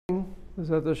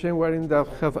Zat Hashem, we're in Daf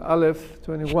Chav Aleph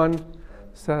 21,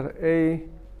 Sar A.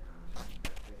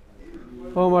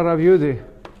 Omar Rav Yudeh.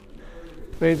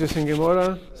 Very interesting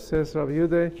Gemara, says Rav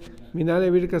Yudeh.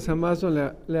 Minale Birkas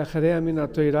Hamazon le'acharei min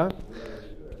ha'Torah.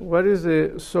 What is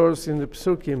the source in the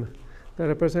Psukim that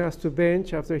a person has to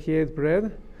bench after he ate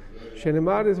bread?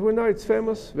 Shenemar is, we know it's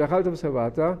famous. Ve'achalta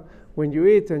v'savata. When you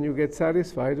eat and you get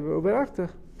satisfied, uberachta.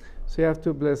 So you have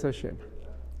to bless Hashem.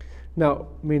 Now,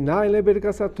 this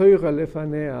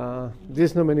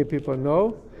not many people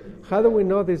know. How do we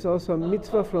know there's also a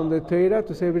mitzvah from the Torah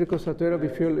to say Birkas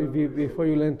HaTorah before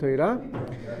you learn Torah?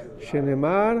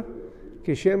 Shenemar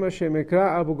kishem Hashem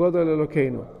ekra abu godol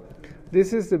Elokeinu.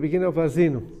 This is the beginning of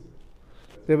Azinu,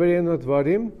 the very end of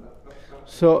Dvarim.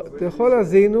 So the whole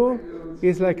Azinu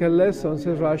is like a lesson,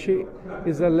 says Rashi,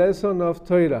 is a lesson of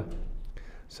Torah.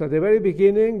 So at the very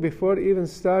beginning, before even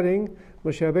starting,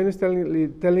 Moshe Rabbeinu is telling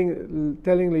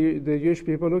the Jewish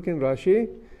people, look in Rashi,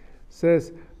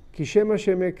 says, Kishem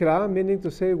Hashem ekra, meaning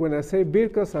to say, when I say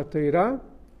Birkas HaTorah,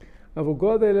 Avu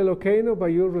Godel Elokeinu, by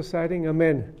you reciting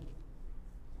Amen.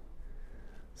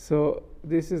 So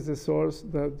this is the source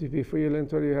that before you learn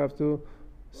Torah, you have to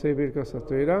say Birkas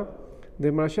HaTorah. The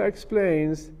Marsha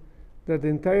explains that the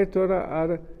entire Torah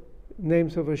are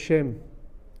names of Hashem.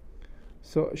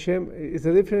 So Shem is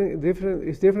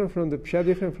it's different from the Pshat,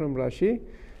 different from Rashi.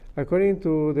 According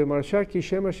to the Marsha,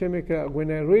 Kishem Hashem ekra,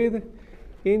 when I read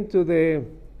into the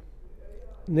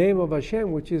name of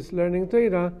Hashem, which is learning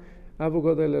Torah, Avu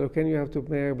Godel Elokeinu, you have to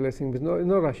make a blessing. But no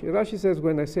Rashi. Rashi says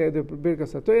when I say the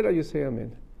Birkas HaTorah, you say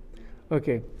Amen.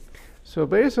 Okay. So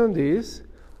based on this,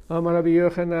 Amar Rabbi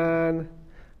Yochanan,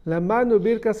 Lamanu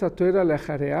Birkas HaTorah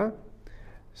le'acharei.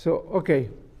 So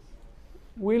okay.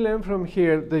 We learn from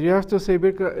here that you have to say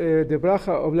the bracha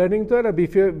of learning Torah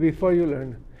before you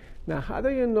learn. Now, how do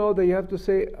you know that you have to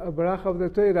say a bracha of the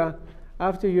Torah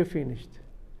after you finished?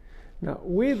 Now,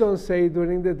 we don't say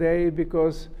during the day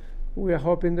because we are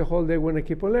hoping the whole day we're going to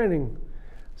keep on learning.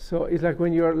 So it's like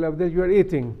when you're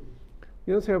eating.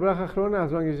 You don't say a bracha achrona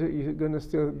as long as you're going to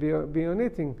still be on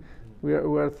eating. We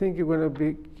are thinking we're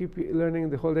going to keep learning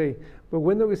the whole day. But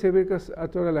when do we say Birkas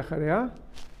HaTorah le'acharei?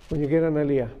 When you get an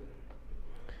aliyah.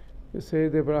 You say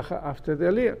the bracha after the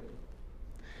aliyah.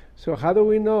 So how do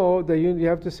we know that you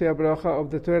have to say a bracha of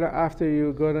the Torah after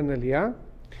you got an aliyah?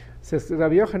 Says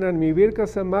Rabbi Yochanan, mi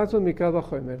birkas hamazon mikal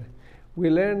v'chomer. We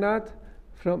learn that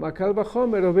from a kal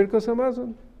v'chomer of birkas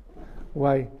hamazon.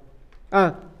 Why?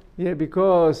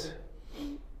 Because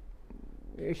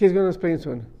he's going to explain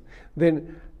soon.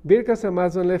 Then birkas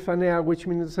hamazon lefanea, which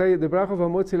means to say the bracha of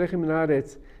hamotzi lechem min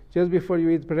haaretz, just before you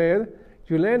eat bread.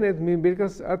 You learn it min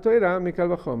Birkas HaTorah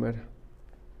mikal v'chomer,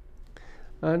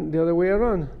 and the other way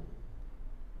around.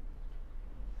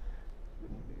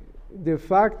 The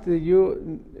fact that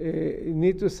you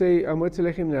need to say Amotzi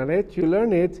Lechem Naret, you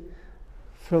learn it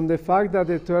from the fact that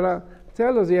the Torah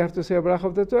tells us you have to say a bracha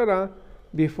of the Torah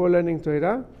before learning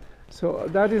Torah. So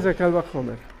that is a kal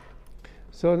v'chomer.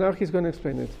 So now he's going to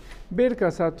explain it.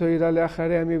 Birkas HaTorah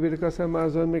le'acharei mi Birkas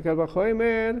Hamazon mikal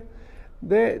v'chomer.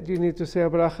 Then you need to say a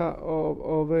bracha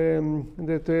of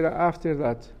the Torah after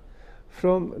that.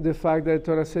 From the fact that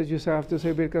the Torah says you have to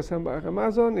say Birkas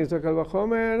Hamazon, is a kal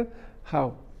v'chomer.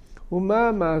 How?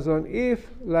 Uma Hamazon, if,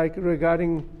 like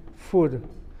regarding food,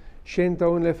 shein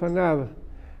ta'un lefanav,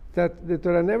 that the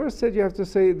Torah never said you have to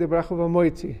say the bracha of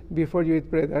hamoitzi before you eat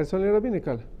bread. That's only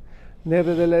rabbinical.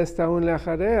 Nevertheless, ta'un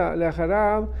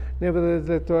le'acharav, nevertheless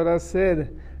the Torah said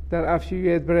that after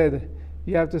you eat bread,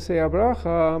 you have to say a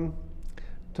bracha.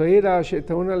 Torah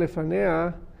she'tauna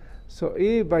lefanea. So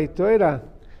if by Torah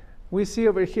we see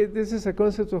over here, this is a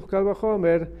concept of kal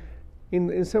v'chomer.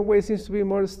 In some ways seems to be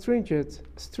more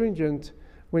stringent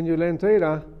when you learn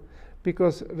Torah,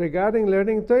 because regarding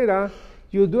learning Torah,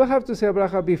 you do have to say a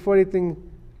bracha before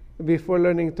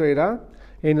learning Torah.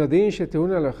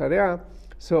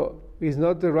 So it's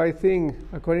not the right thing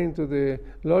according to the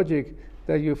logic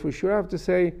that you for sure have to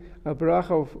say a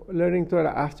bracha of learning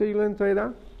Torah after you learn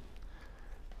Torah.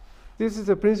 This is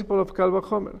the principle of kal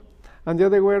v'chomer. And the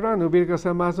other way around, Birkas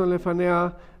Hamazon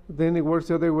lefanea, then it works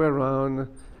the other way around.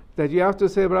 That you have to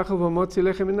say bracha v'motzi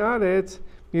lechem min haaretz,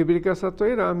 mi Birkas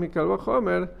HaTorah, mi kal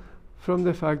v'chomer, from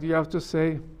the fact you have to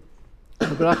say a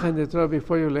bracha in the Torah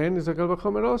before you learn is a kal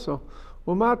v'chomer also.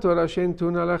 Uma Torah shein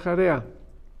tuna le'acharei.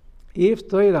 If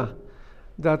Torah,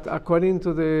 that according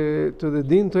to the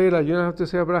din Torah, you don't have to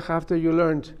say a bracha after you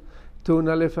learned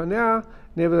tuna lefanea.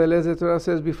 Nevertheless, the Torah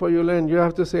says before you learn, you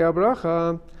have to say a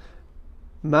bracha.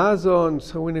 Mazon,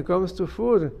 so when it comes to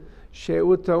food,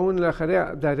 she'u ta'un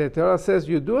le'acharei, that the Torah says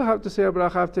you do have to say a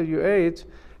bracha after you ate,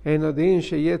 ein odin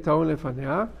she'yeh ta'un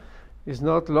lefanea. It's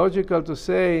not logical to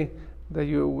say that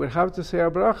you will have to say a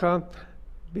bracha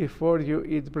before you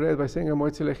eat bread by saying a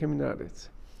moitzi lechem naretz.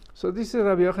 So this is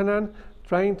Rabbi Yochanan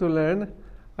trying to learn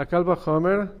a kal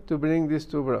vachomer to bring these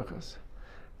two brachas.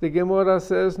 The Gemara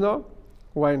says no.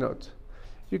 Why not?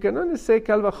 You can only say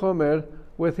kal vachomer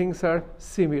where things are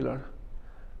similar.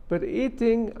 But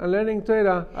eating and learning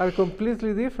Torah are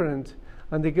completely different.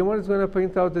 And the Gemara is going to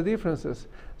point out the differences.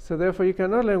 So therefore you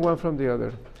cannot learn one from the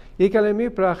other. You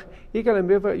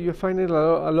find it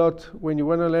a lot when you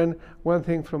want to learn one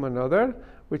thing from another,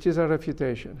 which is a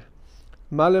refutation.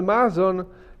 Male mazon,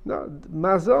 no,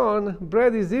 mazon,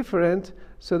 bread is different,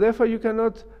 so therefore you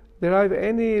cannot derive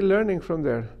any learning from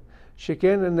there.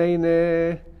 Sheken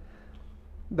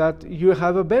that you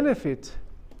have a benefit.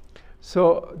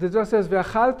 So the Torah says,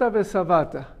 "Ve'achalta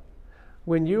ve'savata."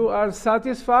 When you are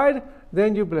satisfied,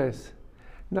 then you bless.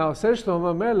 Now, says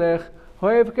Shlomo Melech,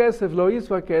 "Hoev kesef lo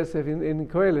yisva kesef" in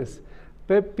Koheles.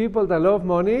 People that love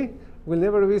money will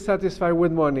never be satisfied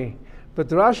with money. But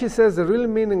Rashi says the real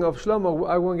meaning of Shlomo.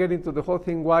 I won't get into the whole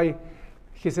thing why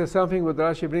he says something, but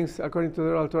Rashi brings, according to the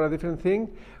Oral Torah, a different thing.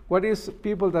 What is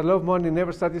people that love money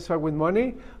never satisfied with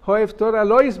money? Hoev Torah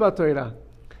lo yisva Torah.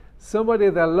 Somebody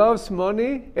that loves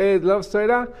money, loves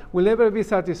Torah, will never be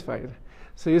satisfied.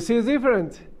 So you see, it's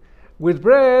different. With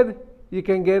bread, you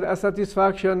can get a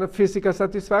satisfaction, a physical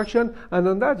satisfaction, and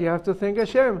on that you have to thank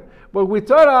Hashem. But with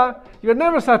Torah, you're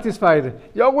never satisfied.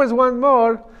 You always want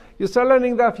more. You start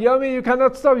learning Daf Yomi, you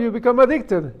cannot stop. You become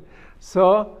addicted.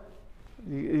 So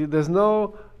there's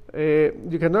no,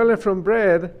 you cannot learn from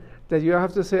bread that you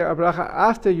have to say a bracha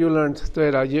after you learned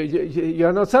Torah. You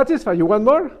are not satisfied. You want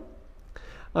more.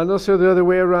 And also the other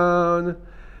way around,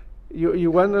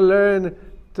 you want to learn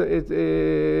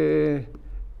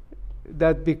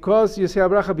that because you say a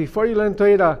bracha before you learn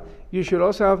Torah, you should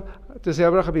also have to say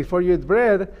a bracha before you eat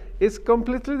bread. It's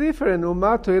completely different.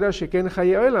 Uma Torah sheken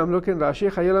chaye olam. Look in Rashi,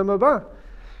 chaye olam haba.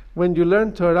 When you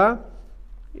learn Torah,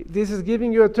 this is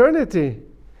giving you eternity.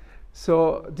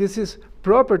 So this is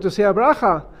proper to say a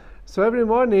bracha. So every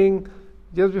morning,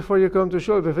 just before you come to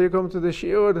shul, before you come to the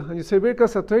shiur, and you say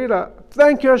Birkas HaTorah,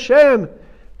 thank you Hashem.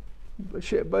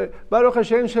 Baruch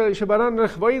Hashem shebaran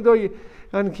rechvoidoi,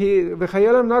 and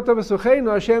v'chayelam nata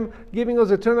v'sucheinu, Hashem giving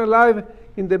us eternal life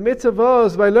in the midst of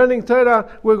us by learning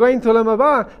Torah. We're going to Olam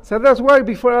Haba. So that's why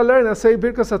before I learn, I say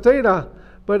Birkas HaTorah.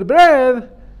 But bread,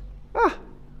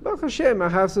 Baruch Hashem, I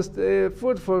have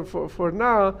food for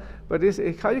now. But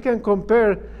how you can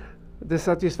compare the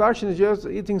satisfaction is just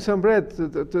eating some bread to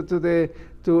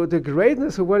the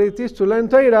greatness of what it is to learn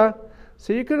Torah.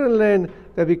 So you couldn't learn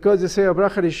that because you say a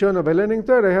bracha rishona by learning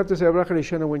Torah, you have to say a bracha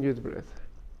rishona when you eat bread.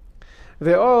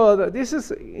 This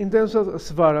is in terms of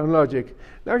svara and logic.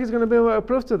 Now he's going to be a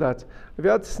proof to that. In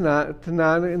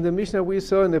the Mishnah we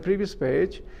saw in the previous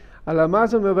page, he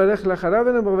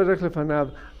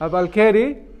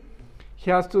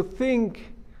has to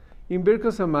think in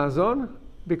Birkos Hamazon,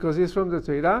 because he's from the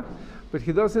Torah, but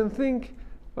he doesn't think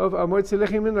of Amoitzi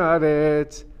Lechem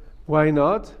Naretz. Why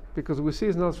not? Because we see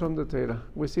it's not from the Torah.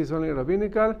 We see it's only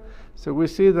rabbinical, so we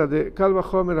see that the Kal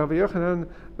Vachomer Rabbi Yochanan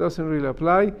doesn't really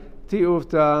apply.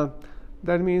 Ti'uvta,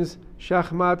 that means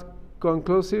Shachmat,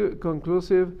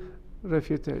 conclusive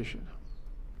refutation.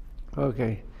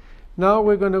 Okay. Now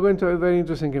we're going to go into a very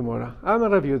interesting Gemara. I'm a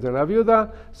Rav Yehuda. Rav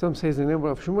Yehuda, some says the name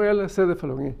of Shmuel, said the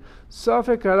following: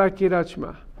 Sofek Kara Kirat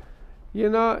Shema. You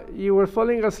know, you were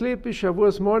falling asleep in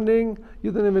Shavuos morning,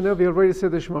 you didn't even know if you already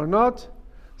said the Shema or not.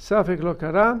 Safek lo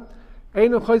kara,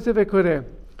 einu choyze vekore.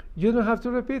 You don't have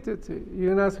to repeat it.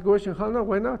 You're going to ask a question, how no,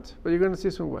 why not? But you're going to see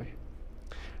some way.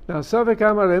 Now, Safek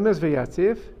amar emes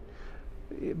v'yatzif.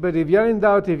 But if you're in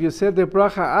doubt, if you said the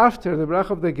bracha after the bracha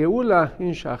of the Geula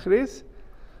in Shachris,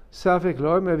 Safek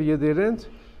lo, maybe you didn't.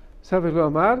 Safek lo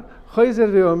amar, choyzer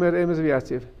v'omer emes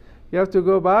v'yatzif. You have to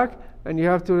go back and you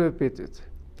have to repeat it.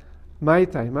 My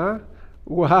time, huh?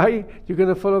 Why? You're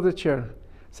going to follow the chair.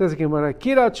 Says Gemara,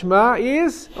 Kirat Shema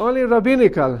is only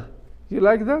rabbinical. You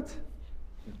like that?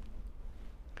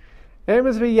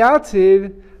 Emes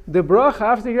v'yatziv, the bracha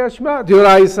after Kirat Shema, the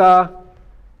Uraisa,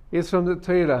 is from the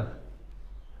Torah.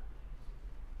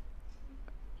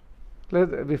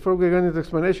 Before we go into the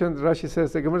explanation, Rashi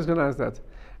says, the Gemara is going to ask that.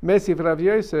 Mesiv Rav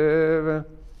Yosef,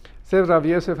 says Rav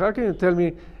Yosef, how can you tell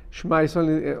me Shema is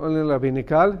only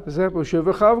rabbinical?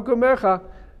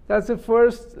 That's the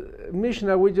first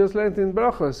Mishnah we just learned in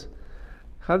Brachos.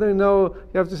 How do you know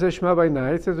you have to say Shema by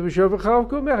night? It says, you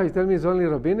tell me it's only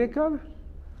rabbinical?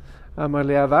 Amar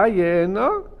le Avaye,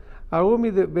 no.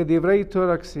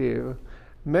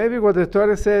 Maybe what the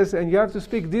Torah says, and you have to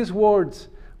speak these words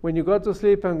when you go to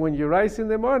sleep and when you rise in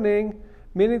the morning,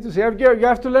 meaning to say, you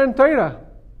have to learn Torah.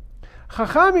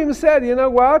 Chachamim said, you know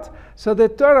what? So the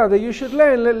Torah that you should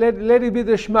learn, let it be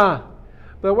the Shema.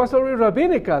 But it was already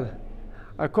rabbinical.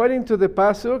 According to the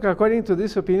Pasuk, according to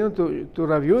this opinion, to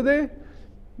Rav Yude,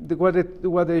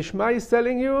 what the Shema is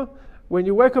telling you, when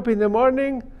you wake up in the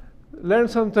morning, learn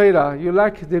some Torah. You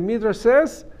like the Midrash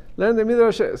says, learn the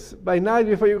Midrash says. By night,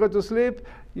 before you go to sleep,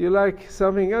 you like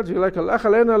something else. You like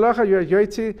halacha, learn halacha. You are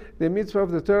yoitzi the mitzvah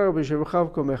of the Torah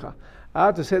b'shevuchav komecha.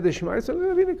 To say the Shema is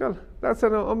rabbinical. That's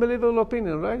an unbelievable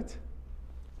opinion, right?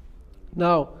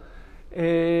 Now,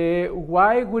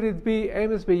 why would it be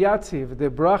emes b'yatziv, the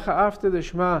bracha after the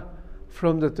Shema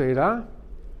from the Torah?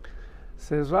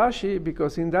 Says Rashi,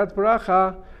 because in that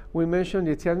bracha we mentioned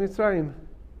Yetziat Mitzrayim.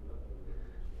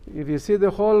 If you see the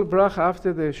whole bracha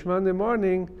after the Shema in the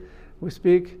morning, we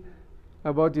speak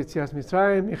about Yetziat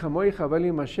Mitzrayim, Michamoi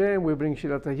Chavalim Hashem, we bring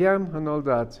Shirat Hayam and all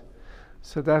that.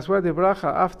 So that's why the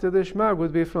bracha after the Shema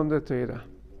would be from the Torah.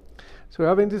 So we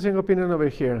have an interesting opinion over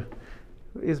here.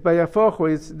 It's by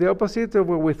Afocho, it's the opposite of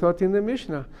what we thought in the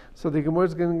Mishnah. So the Gemara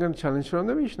is going to challenge from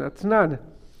the Mishnah. Tnan,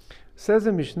 says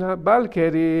the Mishnah,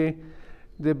 Balkeri,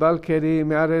 the Balkeri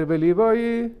Me'arer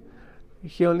Belivoi,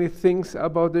 he only thinks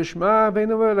about the Shema,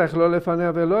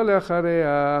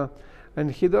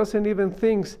 and he doesn't even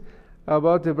think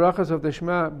about the brachas of the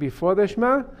Shema before the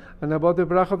Shema, and about the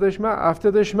bracha of the Shema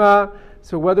after the Shema.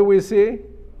 So what do we see?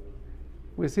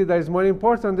 We see that it's more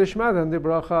important the Shema than the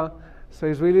bracha. So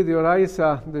it's really the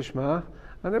Oraisa, the Shema,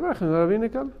 and the bracha is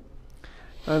rabbinical.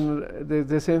 And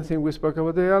the same thing we spoke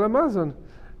about the Alamazon.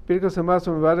 Because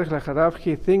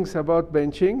he thinks about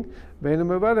benching,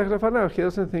 he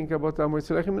doesn't think about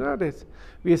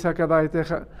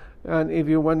and if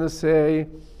you want to say,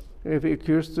 if it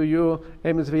occurs to you,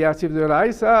 that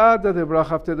the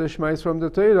bracha after the Shema is from the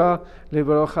Torah,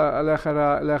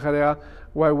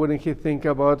 why wouldn't he think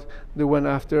about the one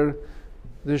after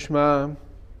the Shema?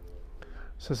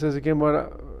 So says again,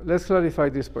 let's clarify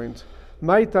this point.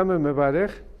 Why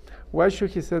should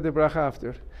he say the bracha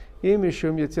after?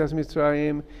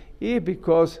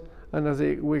 Because, and as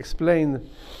we explained,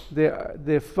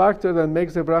 the factor that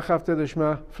makes the bracha after the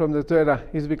Shema from the Torah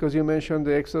is because you mentioned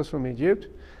the Exodus from Egypt.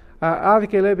 So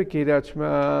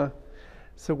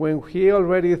when he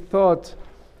already thought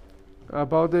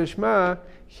about the Shema,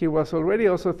 he was already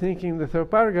also thinking the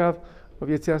third paragraph of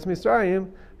Yetzias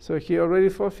Mitzrayim. So he already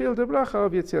fulfilled the bracha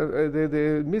of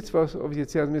the mitzvahs of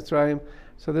Yetzias Mitzrayim.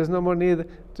 So there's no more need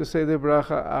to say the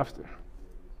bracha after.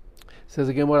 Says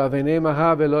the Gemara,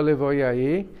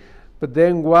 but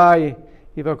then why,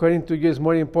 if according to you is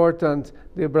more important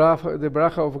the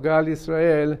bracha of Gal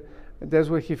Israel, that's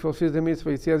where he fulfills the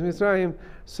mitzvah Yetzias Mitzrayim,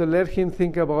 so let him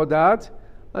think about that,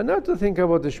 and not to think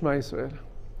about the Shema Israel.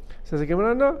 Says the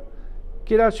Gemara, no,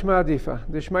 Kirat Shema Adifa.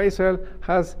 The Shema Israel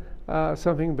has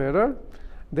something better.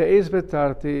 The Eis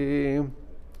Betarti,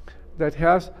 that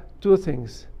has two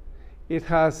things. It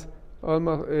has Ol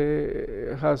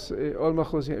Malchus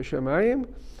Shemayim,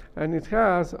 and it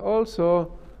has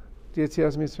also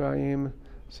Yetzias Mitzrayim.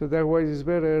 So that way it's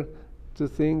better to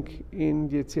think in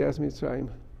Yetzias Mitzrayim.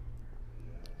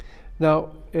 Now,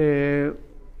 the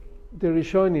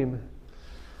Rishonim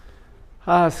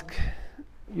ask,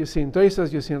 you see in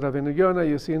Toisas, you see in Rabbeinu Yonah,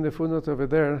 you see in the footnote over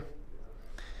there,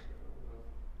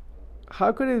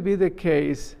 how could it be the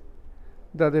case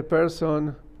that the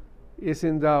person is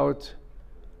in doubt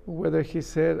whether he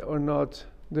said or not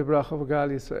the bracha of Gal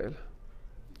Israel?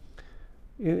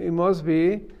 It must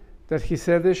be that he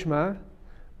said the Shema,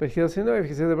 but he doesn't know if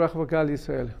he said the bracha of Gal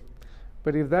Israel.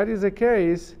 But if that is the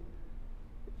case,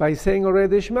 by saying already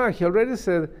the Shema, he already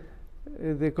said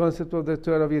the concept of the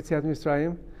Torah of Yetziat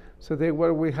Mitzrayim, so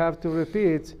therefore we have to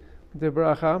repeat the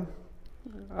bracha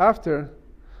after.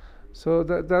 So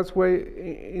that's why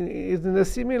in a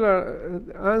similar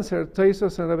answer,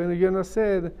 Toisos and Rabbeinu Yonah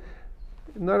said,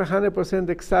 not 100%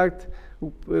 exact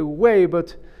way,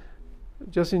 but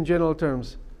just in general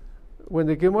terms. When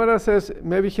the Gemara says,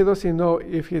 maybe he doesn't know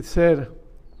if he said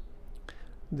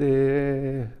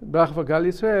the Brach of Gal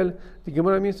Israel, the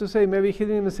Gemara means to say, maybe he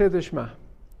didn't even say the Shema.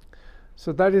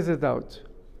 So that is a doubt.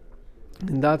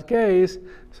 In that case,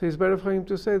 so it's better for him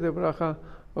to say the Bracha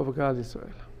of Gal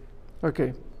Israel.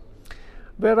 Okay.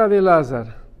 But Rabbi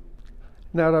Elazar.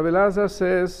 Now Rabbi Elazar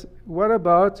says, what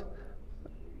about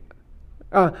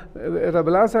Rabbi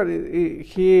Elazar,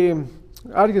 he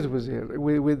argues with Rabbi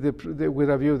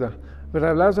Yehuda. But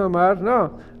Rabbi Elazar Amar,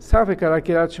 no, Safek kara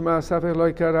kirat shema, Safek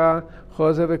lo kara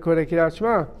choze vekore kirat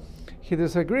shema. He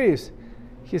disagrees.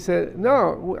 He said,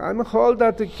 no, I'm hold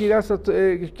that the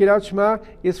kirat shema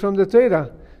is from the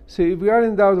Torah. So if we are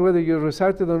in doubt whether you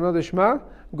recited or not the Shema,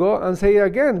 go and say it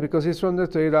again because it's from the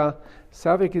Torah.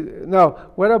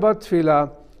 Now, what about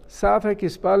Tefillah? Safek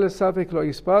ispalel, safek lo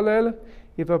ispalel.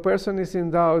 If a person is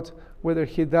in doubt whether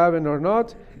he daven or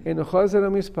not, eno chazer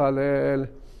mispalel,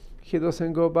 he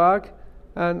doesn't go back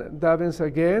and davens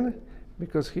again,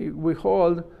 because we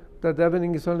hold that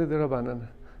davening is only the Rabbanan.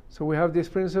 So we have this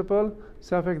principle,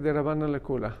 Safek de Rabbanan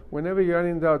lekula. Whenever you are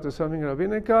in doubt of something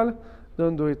rabbinical,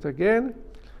 don't do it again.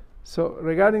 So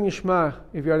regarding Ishma,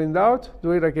 if you are in doubt,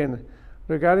 do it again.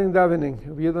 Regarding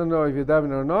davening, if you don't know if you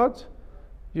daven or not,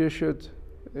 you should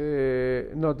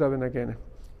not daven again.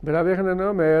 Rabbi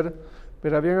Yochanan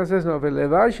says, no,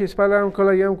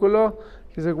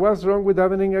 he said, what's wrong with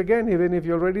davening again, even if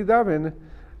you already daven?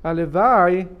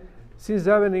 Alevai, since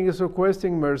davening is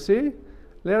requesting mercy,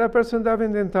 let a person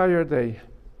daven the entire day.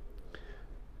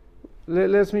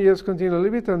 Let me just continue a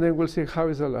little bit, and then we'll see how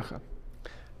is halacha.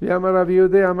 V'amar Rav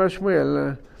Yehuda, Amar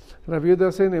Shmuel. Rav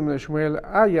Yehuda said to Shmuel,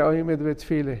 Aya oimed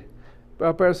v'tfile.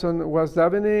 A person was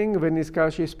davening,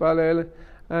 v'nizkar shispalel,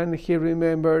 and he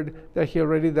remembered that he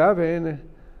already daven.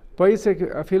 He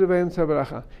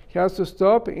has to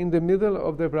stop in the middle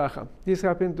of the bracha. This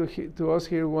happened to us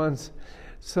here once.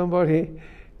 Somebody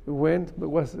went,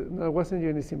 wasn't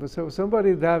anything, but so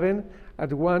somebody daven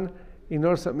at 1 in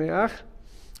Or Sameach,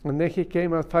 and then he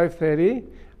came at 5:30,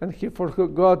 and he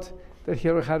forgot that he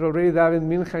had already davened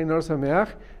Mincha in Or Sameach,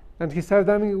 and he started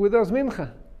davening with us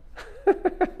Mincha.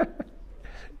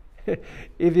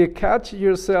 If you catch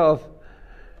yourself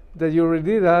that you already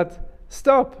did that,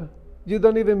 stop. You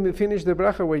don't even finish the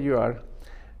bracha where you are.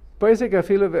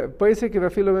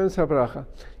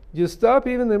 You stop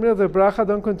even in the middle of the bracha,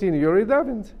 don't continue. You already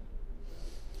davened. It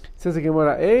says the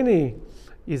Gemara, Eini,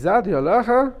 is that the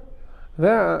halacha?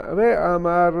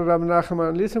 Ve'amar Rav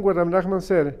Nachman, listen what Rav Nachman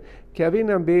said.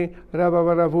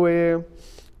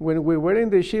 When we were in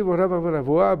the yeshiva of Rabbi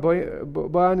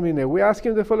Baravua, we asked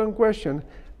him the following question.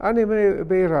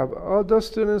 All those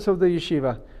students of the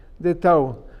yeshiva, the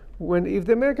Tau, if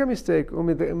they make a mistake,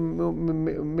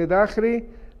 medachri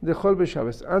the chol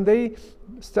b'Shabbos, and they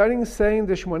starting saying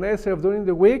the Shmoneh Esrei of during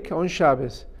the week on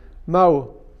Shabbos,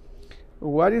 Mau,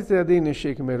 what is the din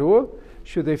shikmeru?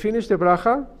 Should they finish the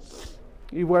bracha?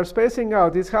 If we are spacing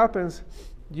out, this happens.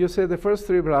 You say the first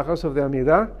 3 brachos of the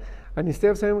Amidah, and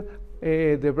instead of saying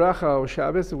the bracha of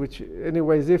Shabbos, which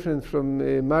anyway is different from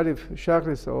Mariv,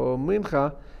 Shachris, or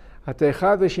Mincha,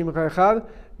 Atechad v'Shimcha Echad,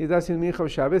 it does in Mincha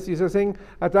of Shabbos. You're saying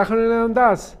Atachon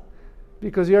das,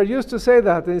 because you are used to say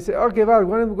that, and you say, okay, well,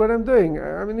 what I'm doing?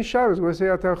 I'm in Shabbos. We say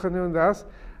Atachon das.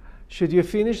 Should you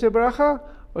finish the bracha,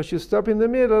 or should you stop in the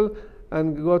middle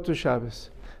and go to Shabbos?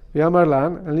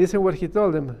 V'Amarlan, and listen what he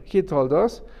told them. He told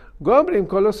us, Gomrim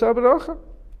kol osa bracha.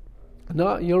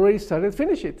 No, you already started.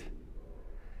 Finish it.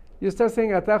 You start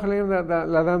saying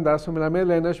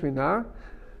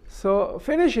so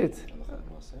finish it.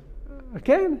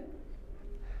 Again.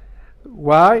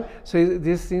 Why? So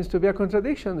this seems to be a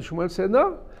contradiction. Shmuel said,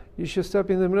 no, you should stop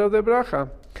in the middle of the bracha.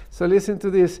 So listen to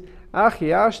this.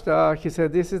 He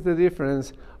said, this is the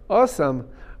difference. Awesome.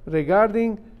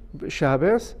 Regarding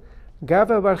Shabbos,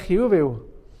 Gava bar chiyuveu.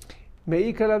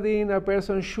 Me'ikaladin, a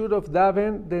person should have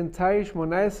davened the entire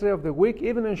Shmoneh Esrei of the week,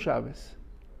 even on Shabbos.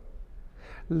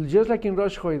 Just like in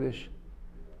Rosh Chodesh.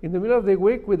 In the middle of the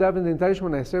week, we daven the entire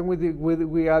Shmoneh Esrei,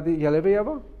 we add Yalev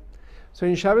Yavo. So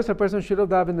in Shabbos, a person should have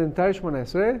davened the entire Shmoneh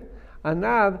Esrei and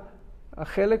add a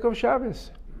chelek of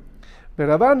Shabbos.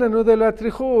 The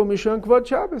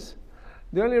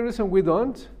only reason we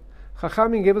don't,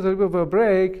 Chachamim gave us a little bit of a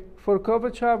break for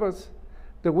Kovod Shabbos,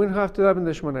 that we don't have to daven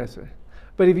the Shmoneh Esrei.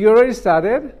 But if you already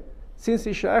started, since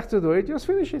it's shaykh to do it, just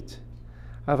finish it.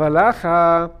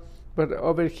 Avalacha, but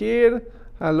over here,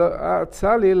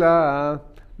 tzalila,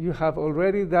 you have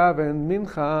already davened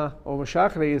mincha or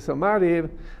shachris or mariv.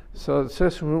 So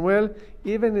says Shmuel,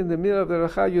 even in the middle of the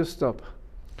racha, you stop.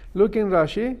 Look in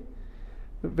Rashi.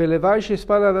 Velevai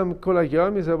shespal adam kol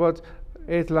hayom is about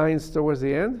 8 lines towards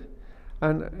the end,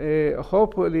 and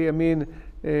hopefully,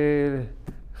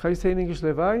 how you say in English,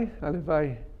 levai?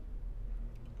 Levai.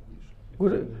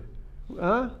 Good.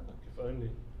 Huh?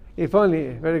 If only,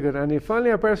 very good. And if only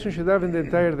a person should have in the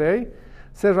entire day,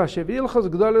 says Rashi, V'ilchos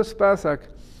gdolos pasak,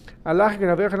 alach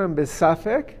Rabbi Yochanan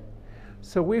besafek.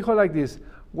 So we hold like this.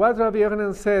 What Rabbi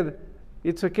Yochanan said,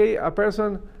 it's okay, a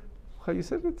person, how you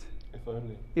said it?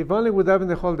 If only would have in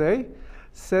the whole day,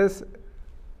 says,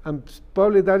 and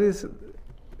probably that is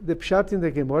the pshat in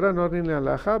the Gemara, not in the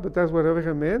halacha, but that's what Rabbi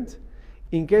Yochanan meant,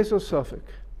 in case of safek.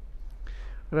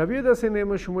 Rabbi Yehuda said,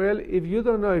 Shmuel, if you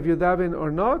don't know if you daven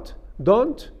or not,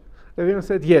 don't. Rabbi Yehuda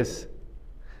said, yes.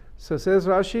 So says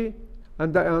Rashi,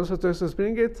 and also Tosfos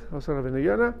bring it, also Rabbi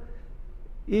Yonah,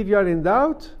 if you are in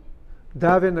doubt,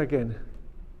 daven again.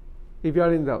 If you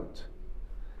are in doubt.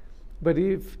 But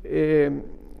if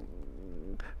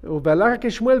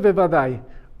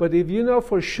but if you know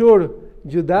for sure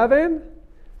you daven,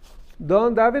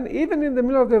 don't daven, even in the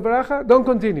middle of the bracha, don't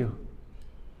continue.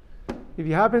 If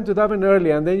you happen to daven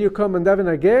early and then you come and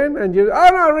daven again, and you, no,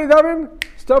 already daven,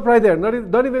 stop right there.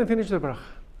 Don't even finish the bracha.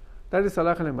 That is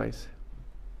halacha lemaaseh.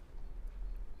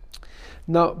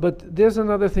 Now, but there's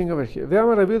another thing over here.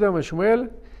 Ve'amar Rabbi Yehuda Amar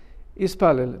Shmuel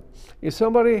ispalel. If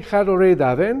somebody had already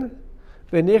daven,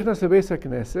 v'nichnas lebeis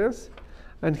hakneses,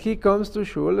 and he comes to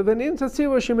shul, v'nimtza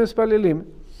tzibur shemispalelim,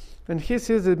 and he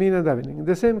sees the minyan davening. In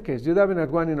the same case, you daven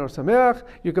at 1 in Or Sameach,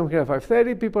 you come here at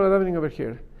 5:30, people are davening over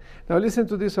here. Now listen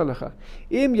to this halacha.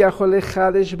 Im yachol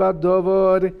lechadesh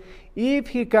b'dovor, if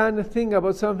he can think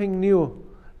about something new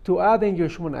to add in your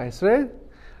Shmona Esrei,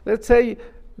 let's say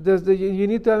you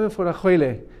need to daven for a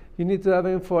choile, you need to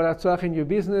daven for a tzach in your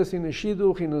business, in a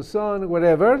shidduch, in a son,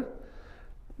 whatever.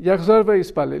 Yachzor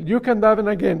ve'ispalel. You can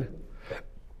daven again.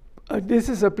 This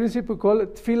is a principle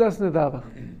called tfilas nedava.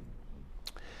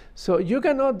 So you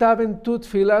cannot daven 2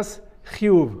 tfilas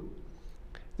chiyuv.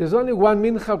 There's only 1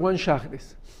 mincha, 1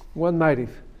 shachris, 1 ma'ariv.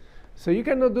 So you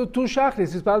cannot do 2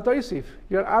 shachris. It's bal toisif.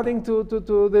 You're adding to the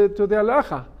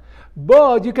halacha.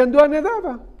 But you can do a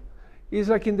nedava. It's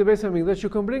like in the Beis Hamikdash, you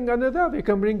can bring a nedava. You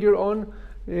can bring your own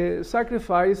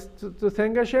sacrifice to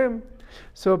thank Hashem.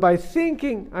 So by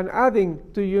thinking and adding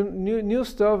to your new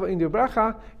stuff in your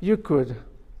bracha, you could.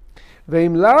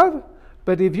 Ve'im lav,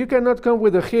 but if you cannot come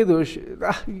with a chidush,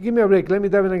 give me a break, let me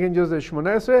daven again just the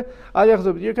Shmona Esrei,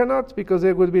 you cannot, because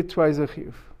there would be twice a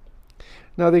chiyuv.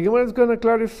 Now the Gemara is going to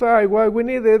clarify why we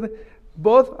needed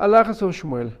both halachas of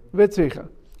Shmuel, vetzricha.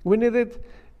 We needed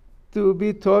to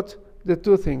be taught the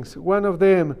 2 things. One of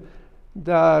them,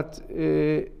 that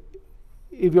if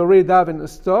you already daven,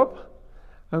 stop.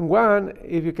 And one,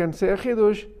 if you can say a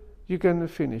chidush, you can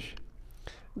finish.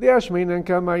 The Ashmin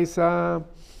Kama Isa,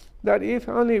 that if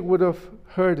only would have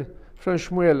heard from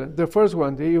Shmuel, the first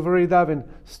one, that you've already daven,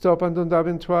 stop and don't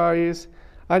daven twice,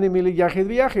 animili yachid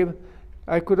v'yachid,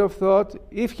 I could have thought,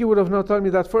 if he would have not told me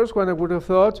that first one, I would have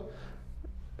thought,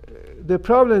 the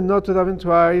problem not to daven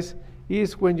twice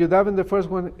is when you daven the first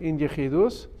one in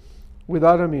yechidus,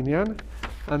 without a minyan,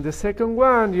 and the second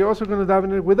one, you're also going to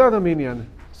daven it without a minyan.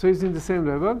 So it's in the same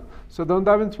level, so don't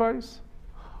daven twice.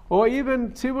 Or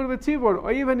even tzibur v'tzibur,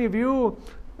 or even if you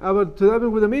to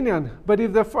daven with a minyan, but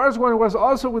if the first one was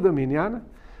also with a minyan,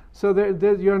 so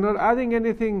you're not adding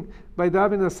anything by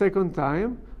daven a second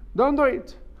time, don't do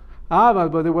it.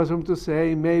 But there was room to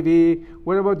say, maybe,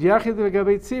 what about yachid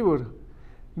v'gavei tzibur?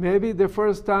 Maybe the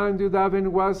first time you daven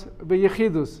was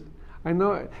v'yechidus. I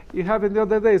know it happened the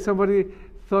other day, somebody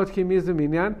thought he missed the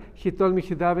minyan. He told me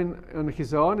he davened on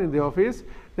his own in the office.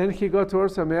 Then he got to Or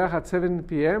Sameach at 7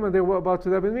 p.m. and they were about to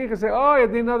daven mincha. He said, I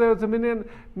didn't know there was a minyan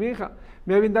mincha.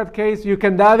 Maybe in that case you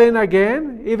can daven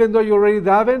again, even though you already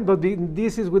daven, but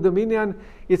this is with the minyan,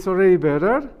 it's already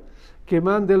better.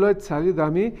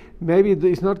 Maybe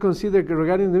it's not considered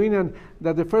regarding the minyan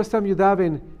that the first time you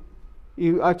daven,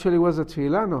 it actually was a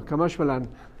tefillah. No, kamash v'lan.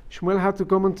 Shmuel had to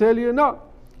come and tell you, no,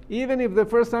 even if the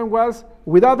first time was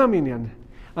without a minyan,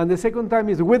 and the second time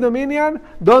is with a minyan,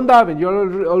 don't daven.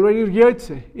 You're already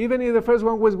yotze. Even if the first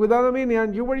one was without a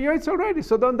minyan, you were yotze already,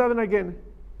 so don't daven again.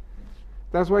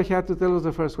 That's why he had to tell us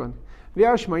the first one.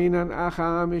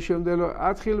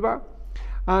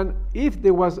 And if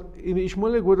there was,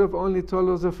 Ishmael would have only told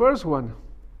us the first one,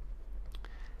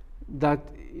 that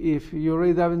if you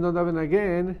already daven, don't daven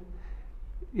again,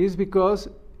 is because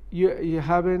you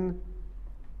haven't,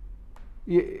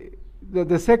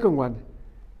 the second one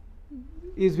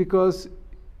is because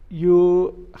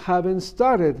you haven't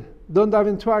started. Don't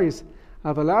daven twice.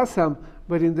 Avalasam,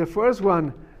 but in the first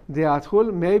one, the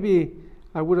Athul, maybe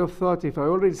I would have thought if I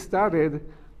already started,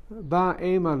 Ba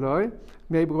Eim Aloi,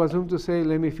 maybe it was room to say,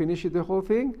 let me finish it, the whole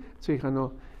thing.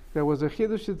 No. There was a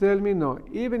chidush to tell me, no,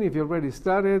 even if you already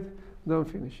started, don't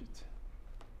finish it.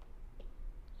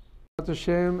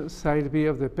 Hashem, side B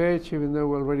of the page, even though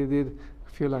we already did a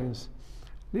few lines.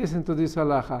 Listen to this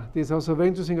halacha. This is also very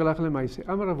interesting halacha lemaaseh.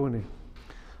 Amar Ravune.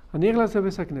 Anichlas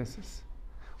lebeis hakneses.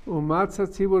 Umatza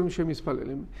tzibur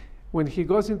shemispalelim. When he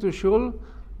goes into shul,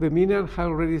 the minyan had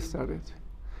already started.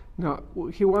 Now,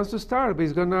 he wants to start, but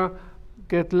he's going to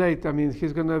get late. I mean,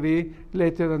 he's going to be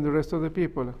later than the rest of the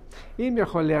people. Im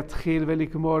yachol le'atchil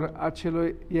ve'likmor ad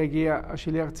shelo yagia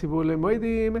ashliach tzibur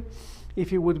lemoedim.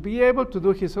 If he would be able to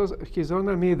do his own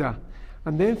amida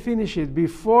and then finish it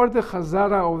before the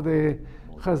chazara of the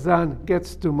chazan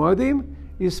gets to modim,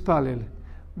 ispalel.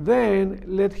 Then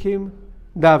let him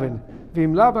daven.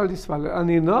 V'im lav al ispalel.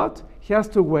 And if not, he has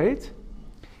to wait,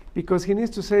 because he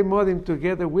needs to say modim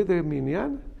together with the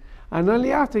minyan, And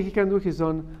only after he can do his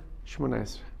own Shmona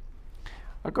Esrei.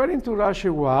 According to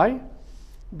Rashi, why?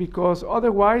 Because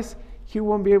otherwise he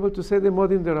won't be able to say the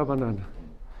Modim de Rabbanan.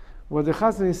 What the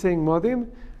Chazan is saying Modim,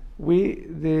 we,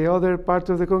 the other part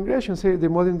of the congregation, say the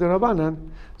Modim de Rabbanan.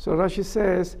 So Rashi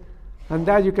says, and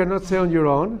that you cannot say on your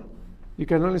own, you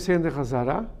can only say in the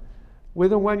Chazara. We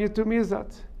don't want you to miss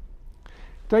that.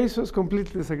 Taisus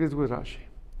completely disagrees with Rashi.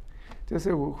 They say,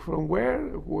 from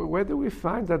where do we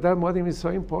find that Modim is so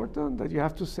important that you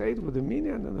have to say it with the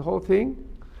minyan and the whole thing?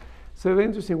 So very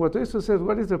interesting. What Taisus says,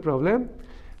 what is the problem?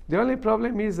 The only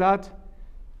problem is that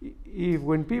if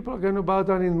when people are going to bow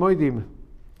down in Modim,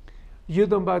 you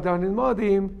don't bow down in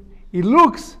Modim, it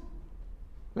looks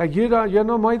like you're not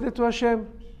Moeded to Hashem.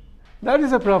 That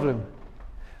is a problem.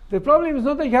 The problem is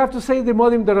not that you have to say the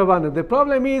Modim de Rabbanan. The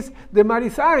problem is the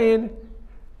Marisayin.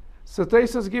 So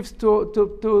Taisus gives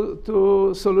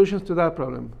two solutions to that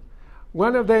problem.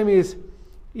 One of them is,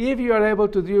 if you are able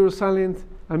to do your silent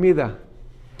Amida,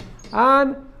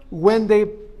 and when the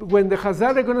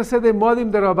Chazal are going to say the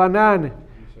Modim de Rabbanan,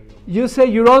 you say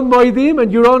your own Moedim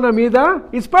and your own Amida,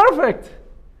 it's perfect.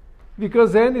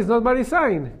 Because then it's not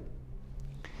Marisayin.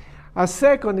 A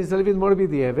second is a little bit more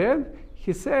b'diavad.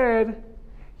 He said,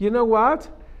 you know what?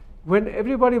 When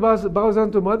everybody bows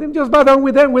down to Modim, just bow down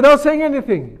with them without saying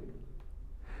anything.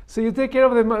 So you take care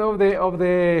of the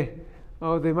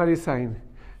Marisayin.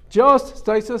 Just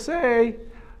try to say,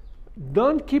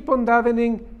 don't keep on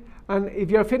davening. And if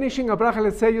you're finishing a bracha,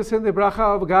 let's say you send the bracha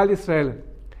of Gal Yisrael.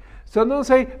 So don't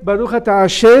say Baruch Ata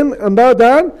Hashem and bow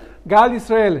down Gal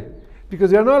Yisrael,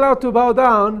 because you're not allowed to bow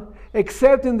down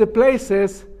except in the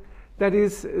places that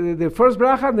is the first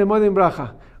bracha and the Modim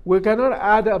bracha. We cannot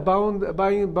add a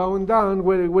bowing down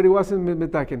where it wasn't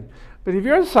metaken. But if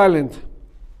you're silent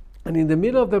and in the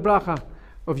middle of the bracha,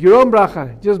 of your own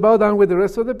bracha, just bow down with the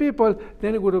rest of the people,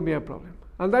 then it wouldn't be a problem.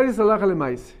 And that is halacha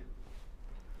lemais.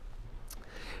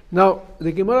 Now,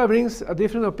 the Gemara brings a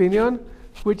different opinion,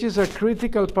 which is a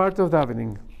critical part of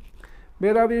davening.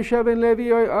 Rabbi Yosef ben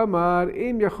Levi Amar,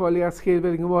 Im yachol yaschil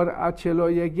v'gmor ad shelo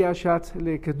yagia shatz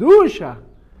lekedusha.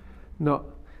 No,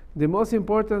 the most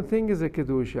important thing is the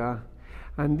kedusha,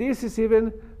 and this is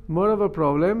even more of a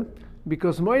problem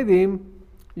because Moedim,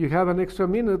 you have an extra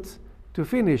minute to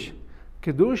finish.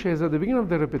 Kedusha is at the beginning of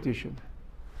the repetition.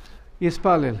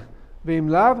 Yispalel ve'im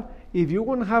lav. If you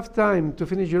won't have time to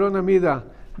finish your own Amida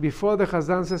before the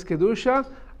Chazan says kedusha,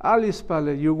 al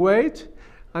yispalel. You wait,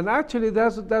 and actually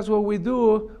that's what we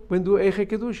do when do Eiche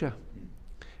Kedusha,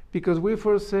 because we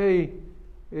first say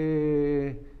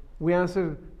we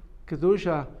answer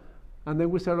Kedusha, and then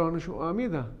we start on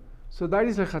Amida. So that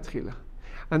is Lechatchila.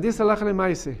 And this halacha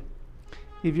lemaise.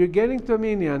 If you're getting to a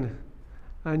minyan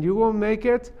and you won't make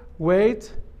it,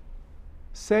 wait,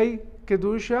 say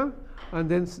Kedusha, and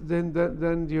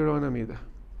then you're on Amida.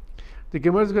 The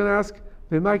Gemara is going to ask,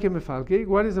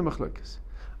 what is the machlokes?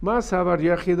 Ma savar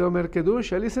yachid omer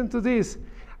Kedusha. Listen to this.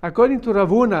 According to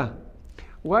Ravuna,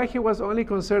 why he was only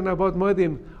concerned about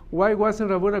Modim, why wasn't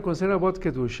Ravuna concerned about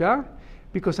Kedusha?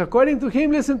 Because according to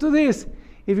him, listen to this,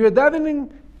 if you're davening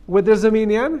where there's a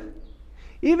minyan,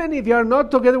 even if you are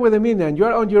not together with a minyan, you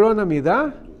are on your own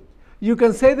Amida, you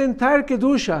can say the entire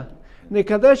Kedusha.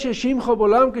 Nekadesh Shimcho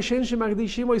Bolam Keshen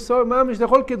Shemagdishim Oisor Mamish, the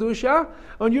whole Kedusha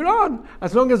on your own,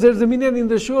 as long as there's a minyan in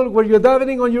the shul where you're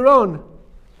davening on your own.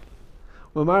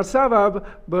 Omar Savab,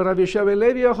 but Rabbi Yosef ben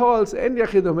Levi holds, En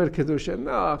Yachid Omer Kedusha.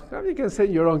 No, how you can say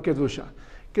your own Kedusha?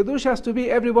 Kedusha has to be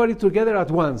everybody together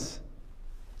at once.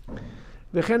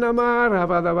 V'chen Amar,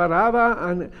 Rava Rava,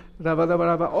 and Rava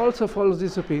Rava also follows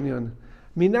this opinion.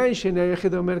 Minayin Shenei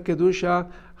Yachid Omer Kedusha.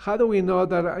 How do we know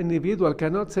that an individual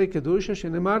cannot say Kedusha?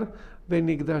 Shenemar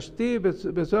V'nigdashti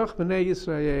Bezoch Bnei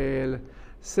Yisrael.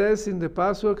 Says in the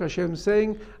Pasuk, Hashem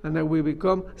saying, and I will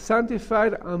become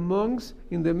sanctified amongst,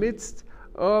 in the midst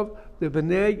of the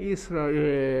Bnei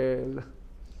Israel.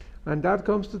 And that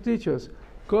comes to teach us.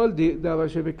 Anything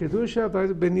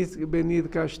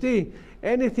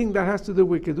that has to do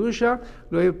with Kedusha,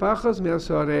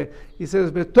 he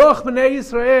says, Betoch Bnei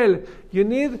Israel, you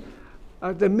need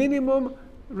at the minimum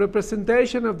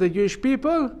representation of the Jewish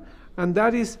people, and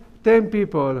that is 10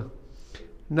 people.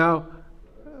 Now,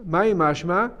 my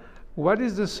mashma, what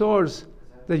is the source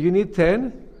that you need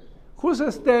 10? Who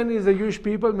says 10 is the Jewish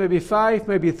people? Maybe 5,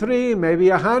 maybe 3, maybe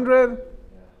 100?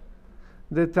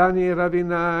 The Tani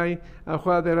Rabinai,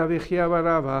 Achua de Rabbi Chia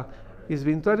Barava, is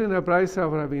being taught in a price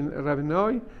of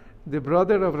Rabinoi, the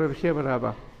brother of Rabbi Chia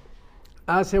Barava.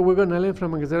 I say we're going to learn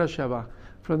from Gezerah Shava,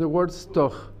 from the word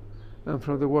stoch, and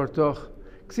from the word toch.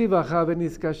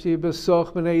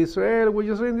 Israel. We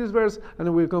just read this verse,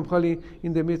 and we come holy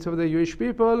in the midst of the Jewish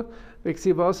people.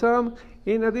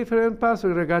 In a different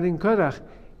passage regarding Korach.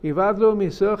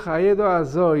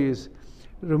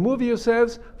 Remove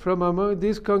yourselves from among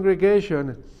this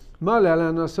congregation.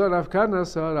 Just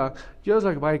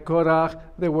like by Korach,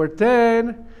 there were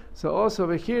 10. So also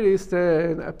over here is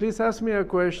 10. Please ask me a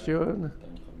question.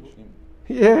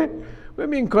 Yeah? What do you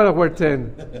mean Korach were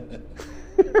 10?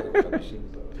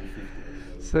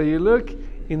 So you look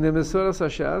in the Mesoras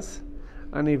Hashas,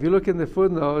 and if you look in the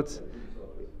footnotes,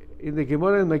 in the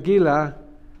Gemara and Megillah,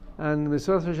 and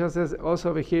Mesoras Hashas says also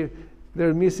over here,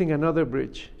 they're missing another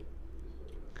bridge.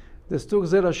 The Stuk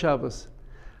Zero Shabbos.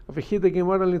 Over here, the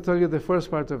Gemara only told you the first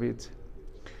part of it.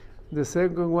 The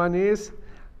second one is,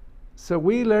 so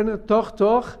we learn Toch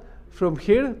Toch from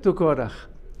here to Korach.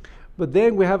 But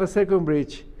then we have a second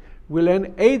bridge. We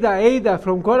learn Eida Eida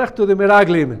from Korach to the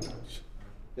Meraglim.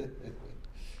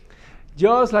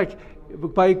 Just like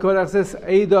by Korach says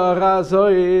Eida Ara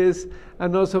Zois,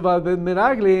 and also about the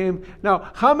Meraglim. Now,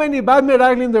 how many bad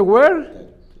Meraglim there were?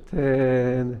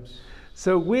 10.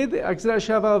 So with Aksara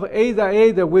Shava of Eida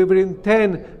Eida, we bring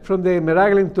 10 from the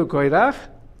Meraglim to Korach.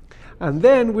 And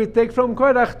then we take from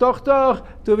Korach Toch Toch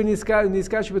to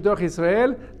Nizkash B'toch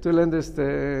Israel to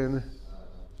understand.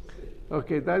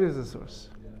 Okay, that is the source.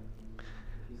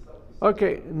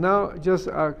 Okay, now just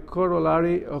a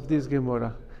corollary of this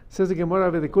Gemara. Says the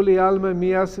Gemara, "V'dekuli alma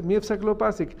miyafsak lo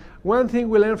pasik." One thing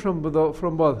we learn from both,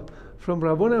 from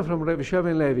Ravuna and from Rabbi Shua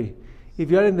ben Levi. If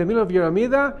you are in the middle of your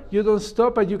Amida, you don't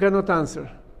stop and you cannot answer.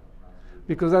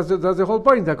 Because that's the whole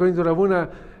point. According to Ravuna,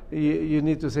 you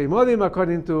need to say Modim.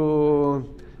 According to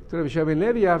Rabbi Shua ben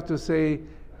Levi, you have to say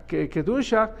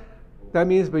Kedusha. That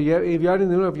means if you are in the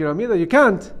middle of your Amida, you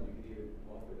can't.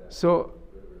 So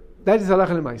that is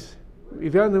Halacha L'mais.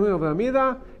 If you are in the middle of the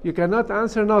Amida, you cannot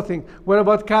answer nothing. What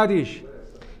about Kaddish?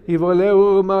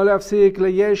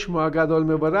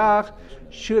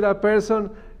 Should a person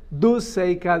do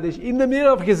say Kaddish in the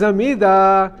middle of his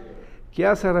Amida?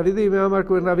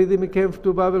 Ravidi came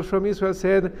to Babel from Israel,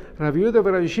 said, Rabbi Yehuda and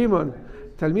Rabbi Shimon,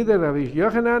 Talmid Rabbi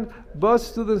Yochanan, both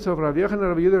students of Rabbi Yochanan,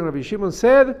 Rabbi Yehuda and Rabbi Shimon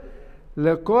said,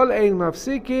 לכל אין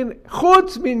מפסיקין,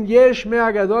 חוץ מן יש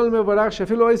מהגדול מבורך,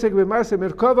 שאפילו עסק במעשה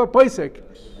מרכבה פויסק.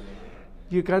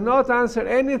 You cannot answer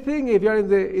anything if you are in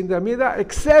the Amida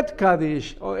except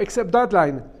Kaddish, or except that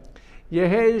line.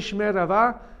 Yehe Shmer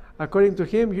Rava, according to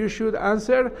him, you should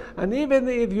answer. And even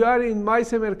if you are in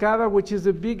Maaseh Merkava, which is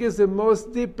the biggest, the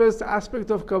most deepest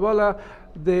aspect of Kabbalah,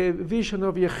 the vision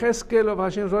of Yecheskel, of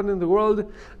Hashem running the world,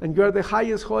 and you are the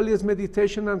highest, holiest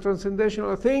meditation and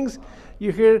transcendental things,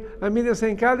 you hear Amida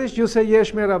saying Kaddish, you say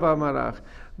Yesh Shmer Rava Marach.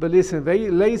 But listen, but the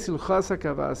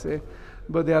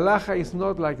halacha is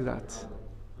not like that.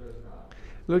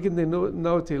 Look in the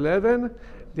note 11.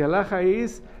 The halacha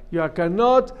is you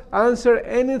cannot answer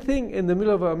anything in the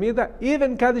middle of Amida,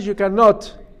 even Kaddish you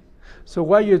cannot. So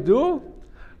what you do,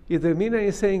 if the Mina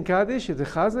is saying Kaddish, if the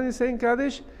Chazan is saying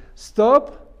Kaddish,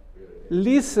 stop,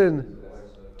 listen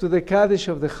to the Kaddish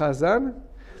of the Chazan,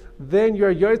 then you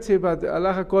are Yotze, but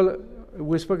halacha call,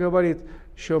 we spoke about it,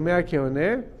 Shomea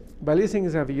Keoneh, by listening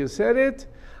is you said it,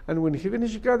 and when he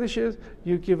finishes Kaddishes,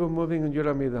 you keep on moving in your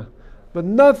Amida. But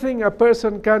nothing a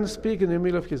person can speak in the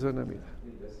middle of his own Amida.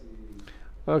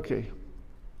 Okay.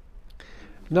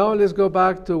 Now let's go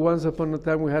back to once upon a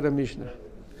time we had a Mishnah.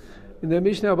 In the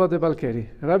Mishnah about the Balkeri.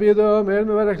 Rabbi Yehuda Me'el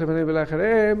Mevarech Lefanei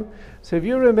V'Lacharem. So if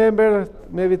you remember,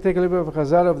 maybe take a little bit of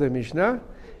Chazal of the Mishnah.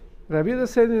 Rabbi Yehuda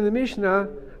said in the Mishnah,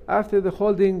 after the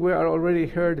holding we are already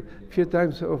heard a few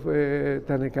times of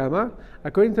Tanekama,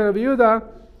 according to Rabbi Yehuda,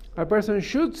 a person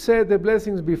should say the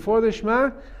blessings before the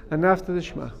Shema and after the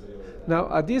Shema. Now,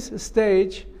 at this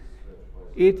stage,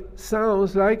 it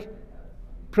sounds like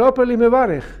properly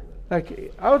mevarech,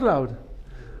 like out loud.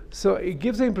 So it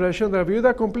gives the impression that Rabbi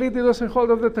Yehuda completely doesn't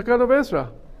hold of the Takan of Ezra.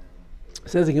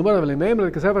 Says the Gemara,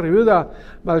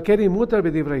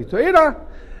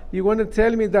 you want to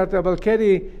tell me that a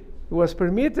Balkeri was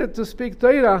permitted to speak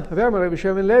Torah? Rabbi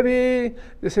Shua ben Levi,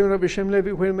 the same Rabbi Shua ben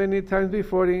Levi went many times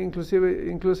before,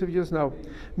 inclusive just now.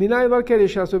 Minay Balkeri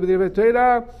shasu b'divrei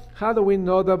Torah. How do we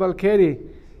know that Balkeri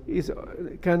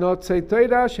cannot say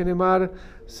Torah? Shenemar.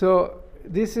 So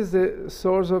this is the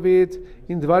source of it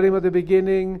in Dvarim at the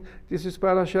beginning. This is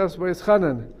Parashas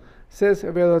Vayeschanan. Says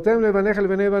Ve'adotem levanecha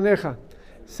levanei vanecha.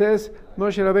 Says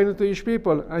Moshe Rabbeinu to his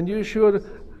people, and you should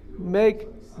make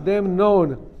them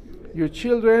known, your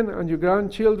children and your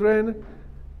grandchildren,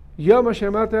 Yom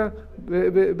Hashemata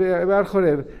Be'ar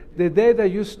Chorev, the day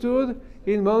that you stood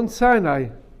in Mount Sinai.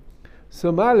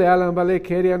 So Male Alam Balei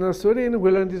Keri and Asurin,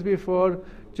 we learned this before,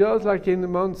 just like in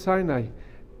Mount Sinai.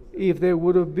 if they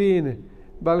would have been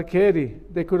Balkeri,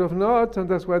 they could have not, and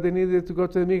that's why they needed to go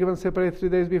to the mikvah and separate 3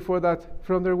 days before that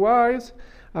from their wives.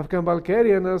 Afkan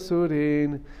Balkeri and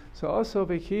Asurin. So also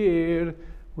over here,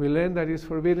 we learn that it's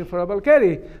forbidden for a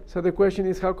Balkeri. So the question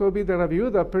is, how could it be that Rabbi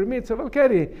Yehuda permits a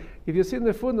Balkeri? If you see in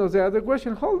the footnotes, the other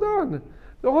question, hold on.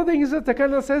 The whole thing is a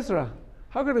Takana Ezra.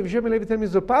 How could Rabbi Shimon Levi tell me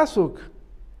it's the Pasuk?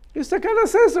 It's Takana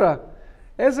Ezra.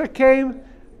 Ezra came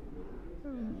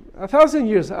 1,000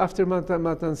 years after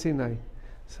Matan Sinai.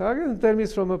 So how can you tell me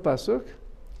it's from a Pasuk?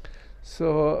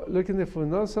 So look in the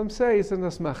footnotes, some say it's an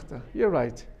Asmachta. You're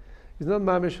right. It's not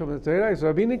Mamish from the Torah, it's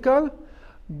rabbinical,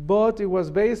 but it was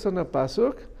based on a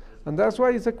Pasuk, and that's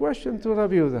why it's a question to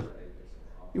Rabbi Yehuda.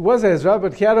 It was Ezra,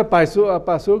 but he had a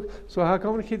Pasuk, so how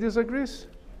come he disagrees?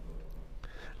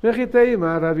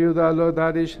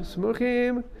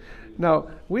 Now,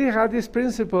 we had this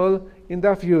principle in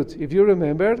Daf Yud, if you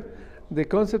remember, the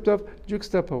concept of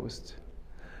juxtaposed.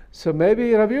 So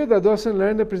maybe Rabbi Yehuda doesn't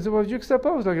learn the principle of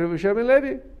juxtaposed, like Rabbi Shimon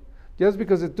Levi. Just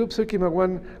because the two psukim are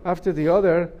one after the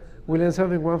other, we learn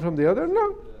something one from the other?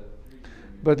 No.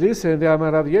 But listen, even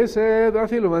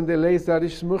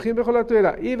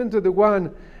to the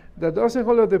one that doesn't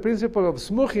follow the principle of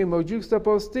smuchim, or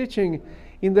juxtaposed teaching,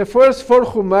 in the first 4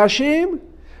 chumashim,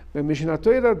 the Mishnah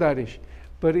Torah darish.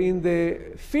 But in the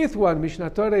 5th one,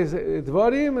 Mishnah Torah is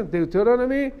Dvarim,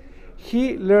 Deuteronomy,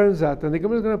 he learns that. And the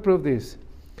Gemara is going to prove this.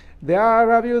 He doesn't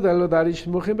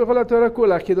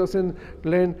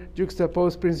learn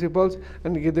juxtaposed principles,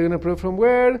 and they're going to prove from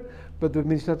where? But the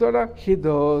Mishnah Torah, he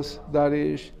does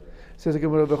darish. Says the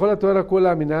Gemara,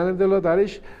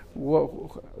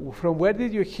 from where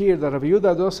did you hear that Rabbi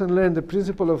Yehuda doesn't learn the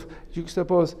principle of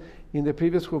juxtaposed in the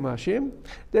previous Chumashim?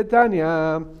 The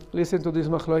Tanya, listen to this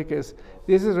machloikes.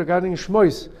 This is regarding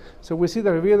Shmois. So we see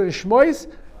that Rabbi Yehuda in Shmois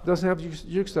doesn't have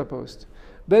juxtaposed.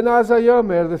 Ben Azai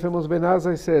Yomer, the famous Ben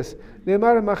Azai says,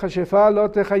 Ne'emar machashefa lo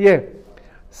techayeh.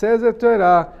 Says the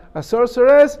Torah, a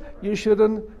sorceress, you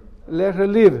shouldn't let her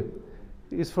live.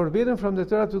 It's forbidden from the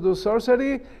Torah to do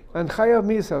sorcery and chayav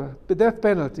misa, the death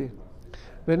penalty.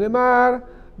 Ne'emar,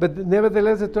 but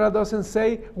nevertheless the Torah doesn't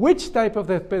say which type of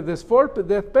death penalty. There's 4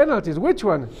 death penalties. Which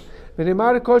one?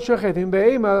 Ne'emar kol shochet in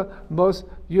be'ema mos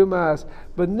yumas.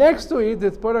 But next to it,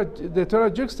 the Torah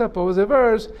juxtaposes a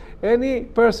verse, any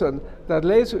person that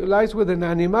lies with an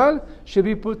animal should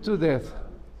be put to death.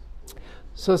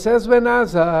 So says Ben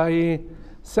Azai,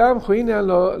 Sam Chuina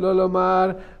lo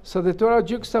lomar. So the Torah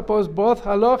juxtaposes both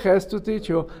halachas to teach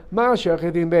you,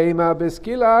 ma'ashachet in be'ima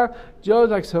beskila,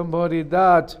 just like somebody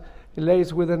that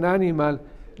lays with an animal.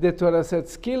 The Torah said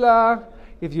skila.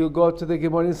 If you go to the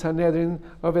Gemara in Sanhedrin,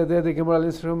 over there the Gemara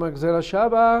is from Gzera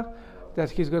Shaba, that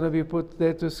he's going to be put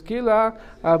there to skila.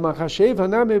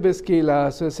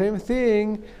 So the same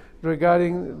thing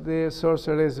regarding the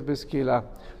sorceress beskila.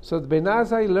 So Ben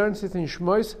Azai learns it in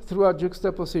Shmois through a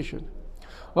juxtaposition.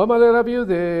 Rabbi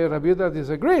Yehuda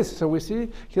disagrees. So we see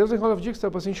he doesn't hold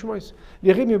juxtaposition in Shmois.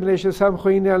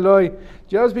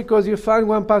 Just because you find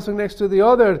one pasuk next to the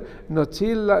other,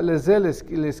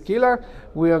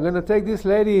 we are going to take this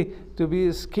lady to be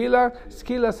skila.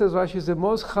 Skila, says Rashi, is the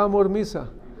most chamor misa.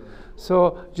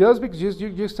 So just because you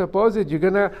juxtapose it, you're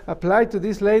going to apply to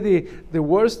this lady the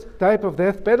worst type of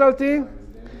death penalty.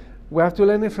 We have to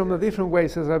learn it from a different way,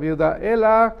 says Rabbi Yehuda.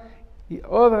 Ela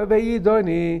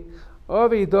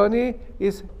Idoni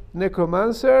is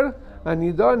necromancer, and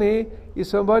Idoni is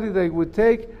somebody that would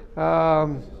take a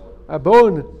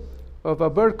bone of a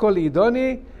bird called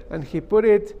Idoni, and he put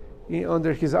it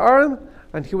under his arm,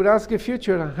 and he would ask a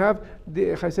future and have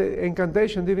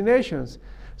incantation, divinations.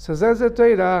 So that's the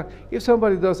Torah. If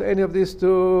somebody does any of these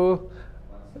two,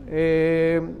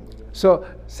 so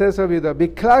says Rabbi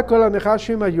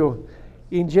Yehuda,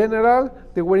 in general,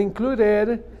 they were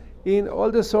included in all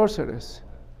the sorcerers.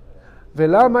 But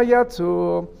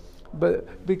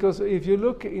because if you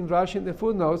look in Rashi in the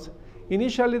footnotes,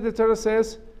 initially the Torah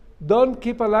says, don't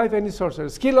keep alive any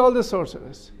sorcerers, kill all the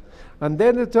sorcerers. And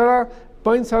then the Torah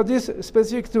points out this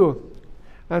specific two,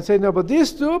 and say, no, but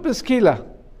these two, beskila.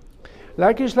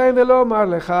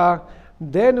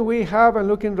 Then we have, and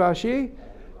look in Rashi,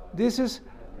 this is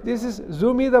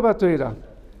Zumida Batoira.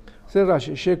 Says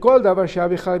Rashi, Shekol davar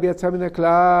shavichal v'yatza min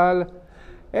haklal.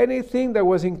 Anything that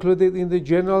was included in the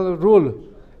general rule,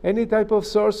 any type of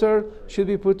sorcerer should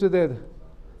be put to death.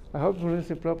 I hope I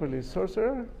pronounced it properly.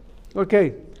 Sorcerer?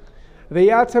 Okay.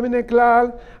 V'yatza min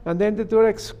haklal, and then the Torah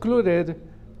excluded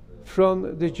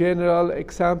from the general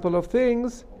example of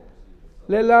things,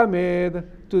 lelamed,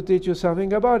 to teach you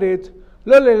something about it.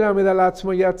 Lo lelamed al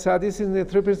atzmo yatza. This is the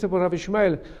 3 principles of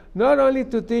Ishmael. Not only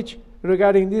to teach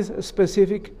regarding this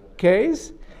specific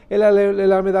case, אלא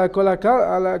ללמד על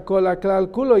כל הכלל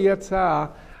כולו יצא.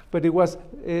 But it was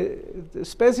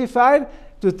specified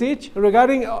to teach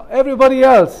regarding everybody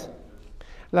else.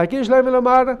 Like יש להם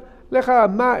לומר לך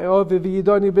מה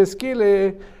וידוני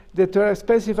בסקילה. The Torah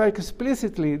specifies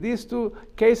explicitly these two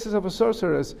cases of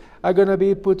sorcerers are going to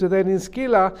be put to them in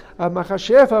skila, a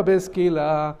machashefa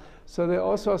beskila. So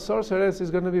also a sorceress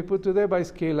is going to be put to death by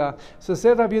skila. So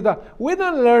said Rabbi Yehuda, we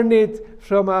don't learn it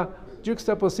from a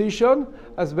juxtaposition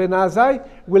as Ben Azai.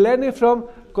 We learn it from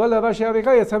kol davar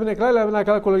she'avika yatsa min haklal le'amin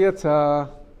hakal kol yatsa.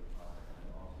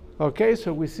 Okay,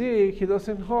 so we see he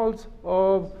doesn't hold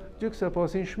of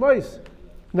juxtaposing shmois.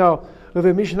 Now, with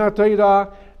the Mishnah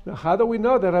Torah. Now, how do we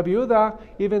know that Rabbi Yehuda,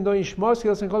 even though in Shmos he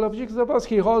doesn't hold of juxtaposed,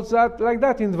 he holds that like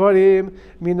that in Dvarim,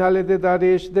 Minale de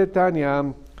Darish de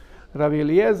Tanya, Rabbi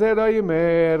Eliezer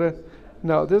Oimer.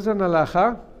 Now, there's an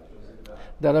halacha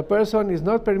that a person is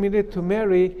not permitted to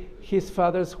marry his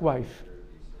father's wife.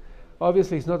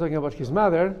 Obviously, he's not talking about his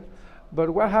mother, but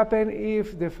what happened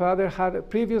if the father had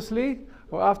previously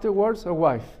or afterwards a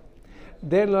wife?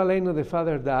 Then, lo aleinu, the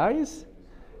father dies,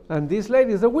 and this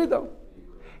lady is a widow.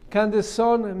 Can the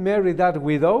son marry that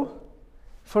widow?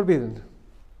 Forbidden.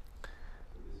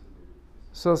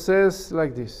 So says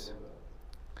like this.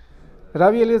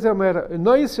 Rabbi Eliezer Omer,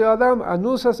 Nois Adam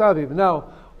anusas aviv.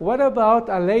 Now, what about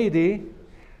a lady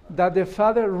that the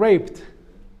father raped?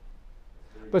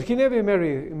 But he never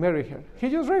married her. He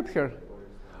just raped her.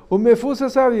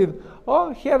 Umefusas aviv.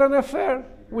 Oh, he had an affair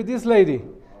with this lady,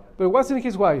 but it wasn't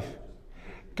his wife.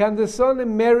 Can the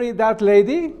son marry that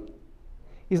lady?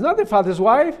 He's not the father's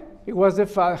wife. He was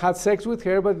had sex with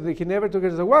her, but he never took her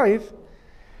as a wife.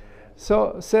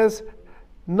 So says,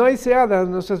 so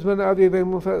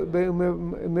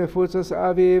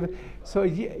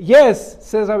yes,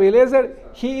 says Rabbi Eliezer,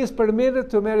 he is permitted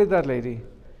to marry that lady.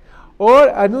 Or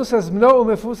anusas mno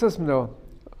umefusas mno.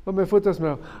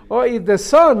 Or if the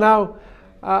son now,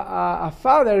 a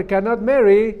father cannot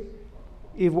marry, if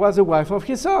it was a wife of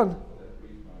his son.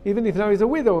 Even if now he's a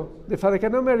widow, the father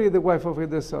cannot marry the wife of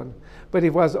the son. But if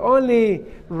it was only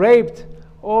raped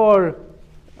or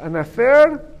an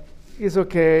affair, is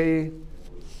okay.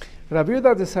 Rabbi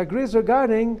Yehuda disagrees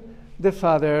regarding the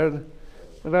father.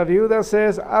 Rabbi Yehuda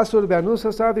says, Asur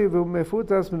be'anusas aviv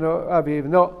u'mefutas aviv.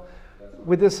 No,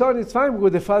 with the son it's fine,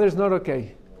 with the father it's not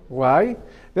okay. Why?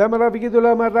 What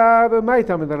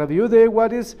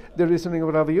is the reasoning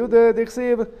of Rabbi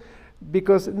Yehuda?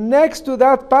 Because next to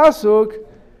that pasuk,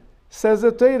 says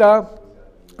the Torah,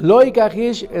 Lo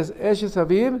yikachish es eshes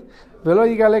aviv, velo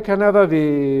yigale kanav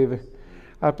aviv.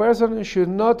 A person should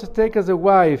not take as a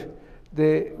wife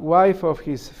the wife of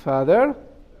his father,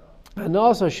 and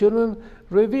also shouldn't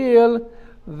reveal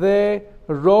the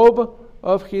robe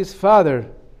of his father.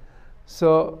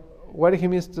 So, what he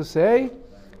means to say,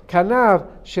 Kanav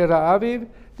shera aviv,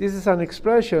 this is an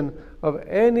expression of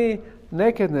any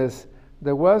nakedness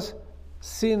that was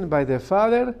seen by the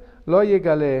father, Lo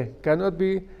yegale, cannot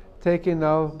be taken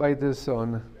out by the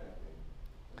son.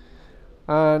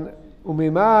 And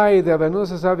umimai de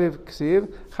avanusas aviv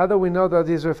ksiv, how do we know that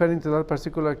he's referring to that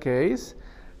particular case,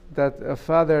 that a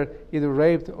father either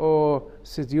raped or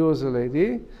seduced a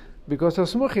lady? Because of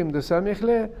smuchim, the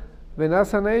samichle,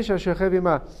 v'nasan eisha shechev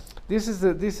ima. This is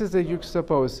the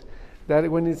juxtapose, that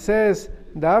when it says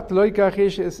that lo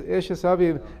yikachish eshes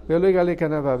aviv ve'lo yigale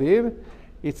kanav aviv,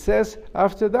 it says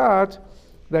after that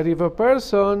if a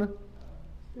person,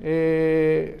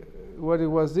 what it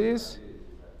was this?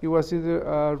 He was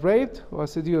either raped or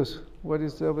seduced. What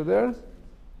is over there?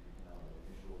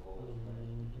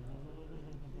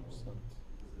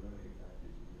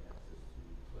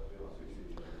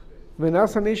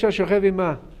 V'nasan isha shochev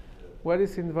ima. What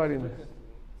is in Dvarim?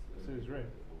 So he's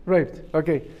raped. Raped.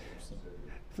 Okay.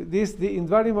 In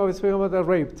Dvarim of speaking are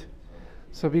raped.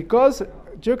 So because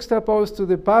juxtaposed to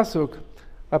the pasuk,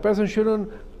 a person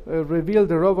shouldn't reveal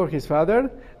the robe of his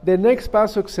father. The next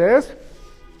pasuk says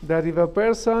that if a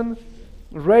person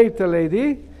raped a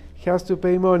lady, he has to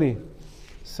pay money.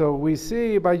 So we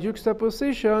see by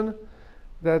juxtaposition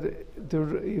that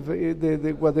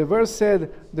what the verse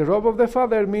said, the robe of the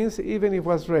father, means even if it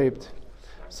was raped.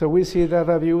 So we see that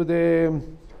Rabbi Yehuda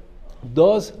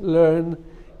does learn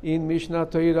in Mishnah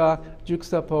Torah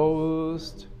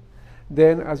juxtaposed.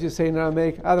 Then, as you say in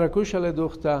Aramaic, adrakusha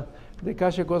leduchta, the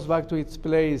kasha goes back to its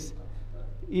place.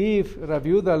 If Rabbi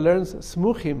Yehuda learns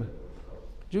smuchim,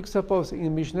 juxtaposed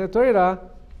in Mishnah Torah,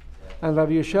 and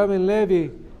Rabbi Yeshua ben Levi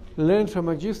learned from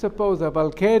a juxtaposed that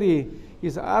Balkeri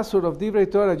is asur of Divrei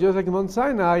Torah, just like Mount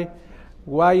Sinai,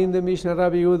 why in the Mishnah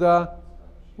Rabbi Yehuda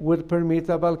would permit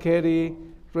a Balkeri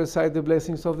recite the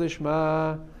blessings of the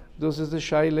Shema? This is the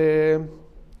Shaile.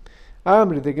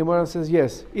 Amri, the Gemara says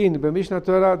yes. In B'Mishnah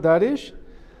Torah Darish,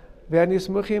 Ve'ani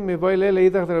Smuchim Mevoy Le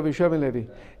Leidach Rabbi Yishua ben Levi.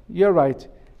 You're right.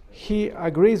 He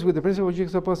agrees with the principle of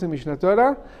juxtaposed in Mishnah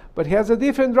Torah, but he has a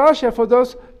different Rasha for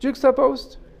those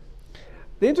juxtaposed.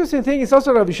 The interesting thing is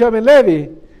also Rabbi Yishua ben Levi.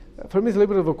 For me, it's a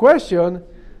little bit of a question,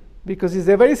 because it's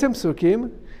the very same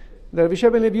Sukkim that Rabbi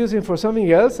Yishua ben Levi using for something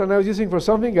else, and I was using for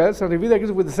something else, and Rabbi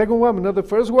agrees with the second one, but not the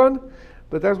first one.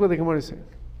 But that's what the Gemara is saying.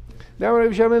 Now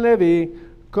Rabbi Yishua ben Levi,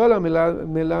 Kol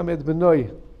melamed benoi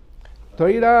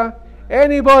Torah.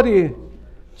 Anybody,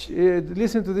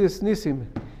 listen to this, Nisim.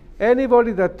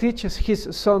 Anybody that teaches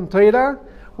his son Torah,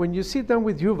 when you sit down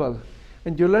with Yuval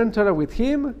and you learn Torah with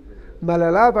him,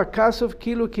 malalav akasov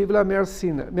kilu kivla me'ar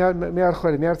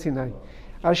Sinai.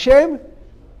 Hashem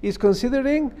is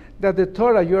considering that the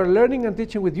Torah you are learning and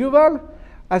teaching with Yuval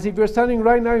as if you're standing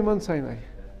right now in Mount Sinai.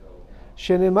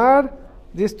 Shenemar,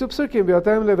 these two psukim,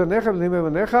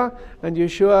 and you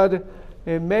should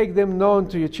make them known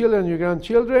to your children and your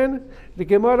grandchildren. The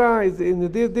Gemara is in a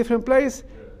different place.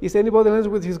 Is anybody learns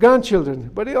with his grandchildren,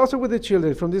 but also with the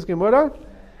children. From this Gemara,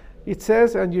 it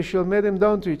says, and you shall make them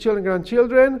known to your children,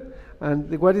 grandchildren.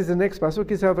 And what is the next pasuk?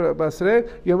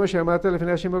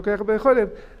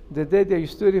 The day that you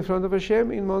stood in front of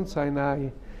Hashem in Mount Sinai.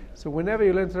 So whenever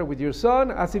you learn Torah with your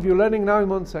son, as if you're learning now in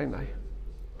Mount Sinai.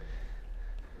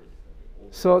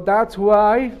 So that's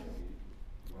why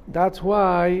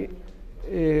Rabbi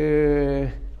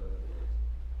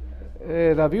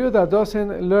Yehuda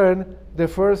doesn't learn the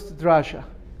first drasha.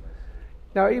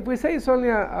 Now, if we say it's only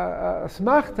a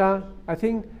smachta, I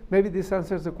think maybe this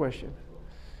answers the question.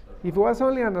 If it was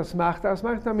only an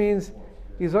asmachta means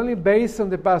it's only based on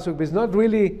the pasuk, but it's not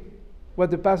really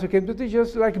what the pasuk came to teach,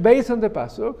 just like based on the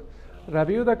pasuk.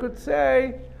 Rabbi Yehuda could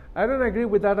say, I don't agree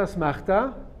with that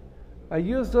asmachta. I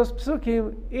use those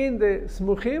psukim in the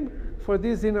smuchim for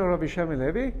this din of Rabbi Yishua ben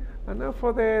Levi, and not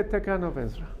for the Takan of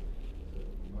Ezra.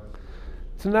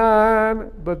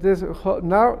 Tnan, but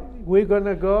now we're going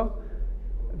to go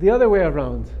the other way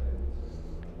around.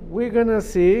 We're going to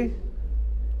see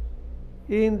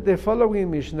in the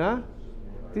following Mishnah,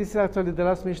 this is actually the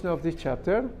last Mishnah of this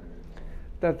chapter,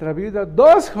 that Rabbi Yehuda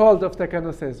does hold of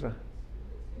Takanos Ezra.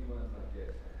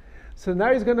 So now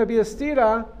it's going to be a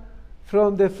stira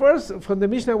from the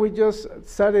Mishnah we just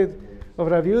started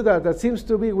of Rabbi Yehuda, that seems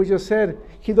to be, we just said,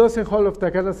 he doesn't hold of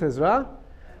Takanos Ezra,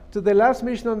 to the last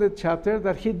Mishnah on the chapter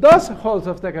that he does hold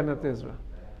of Takanat Ezra.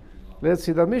 Let's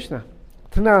see the Mishnah.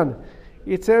 Tnan,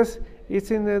 it says,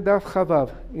 it's in Daf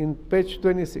Chavav, in page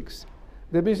 26.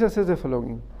 The Mishnah says the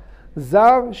following: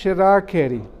 Zav Shera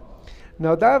Keri.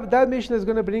 Now that Mishnah is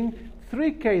going to bring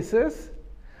three cases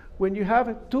when you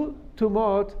have two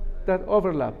tumot that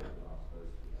overlap.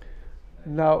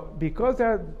 Now, because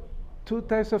there are two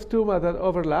types of tumah that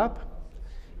overlap,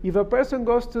 if a person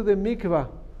goes to the mikvah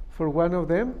for one of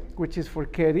them, which is for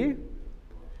Keri,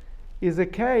 is the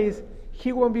case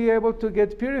he won't be able to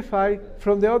get purified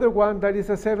from the other one that is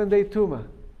a 7-day tumah.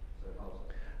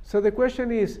 So the question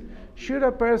is, should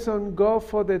a person go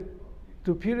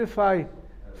to purify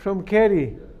from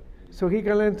Keri so he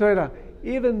can learn Torah,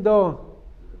 even though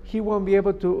he won't be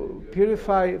able to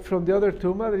purify from the other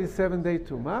tumah that is 7-day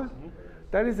tumah?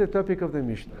 That is the topic of the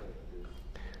Mishnah.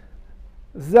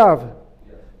 Zav.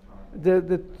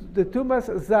 The tumas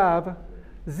zav,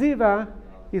 ziva,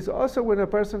 is also when a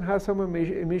person has some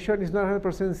emission. It's not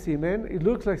 100% semen. It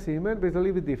looks like semen, but it's a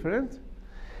little bit different.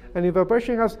 And if a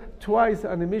person has twice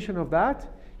an emission of that,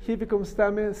 he becomes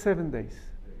tameh 7 days.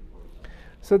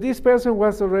 So this person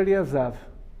was already a zav.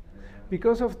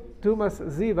 Because of tumas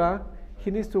ziva,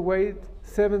 he needs to wait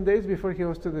 7 days before he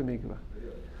goes to the mikvah.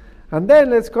 And then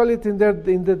let's call it in the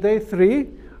day 3,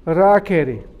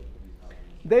 ra'akeri.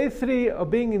 Day 3 of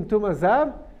being in Tumas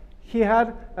Zav, he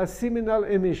had a seminal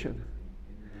emission.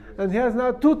 And he has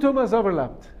now two Tumas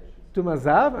overlapped. Tumas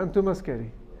Zav and Tumas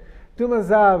Keri. Tumas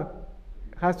Zav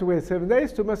has to wait 7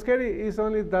 days. Tumas Keri is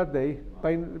only that day.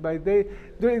 By day,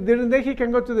 during the day he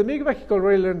can go to the mikvah, he can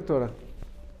already learn Torah.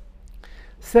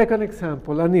 Second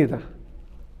example, Anida.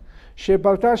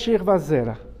 Shebalta Shechva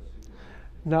Zera.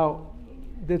 Now,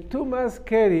 the Tumas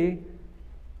Keri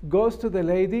goes to the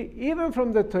lady even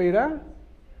from the Torah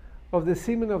of the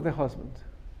semen of the husband.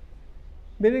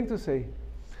 Meaning to say,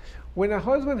 when a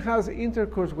husband has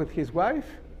intercourse with his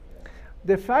wife,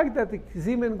 the fact that the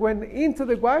semen went into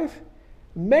the wife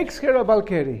makes her a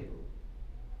Balkeri.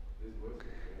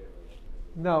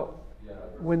 Now,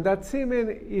 when that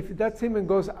semen, if that semen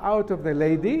goes out of the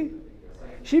lady,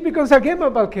 she becomes again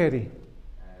a Balkeri.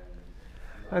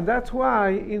 And that's why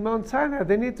in Mount Sinai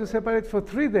they need to separate for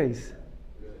 3 days.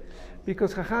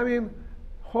 Because Chachamim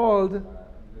hold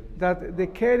that the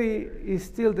keri is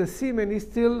still, the semen is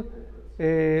still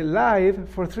live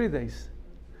for 3 days.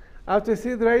 After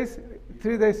 3 days,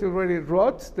 3 days already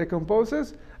rots,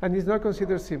 decomposes, and is not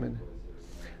considered semen.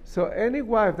 So any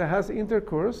wife that has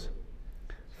intercourse,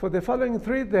 for the following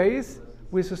 3 days,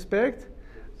 we suspect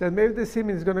that maybe the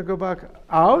semen is going to go back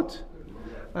out,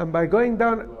 and by going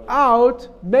down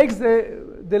out, makes the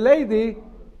lady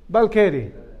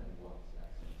balkeri.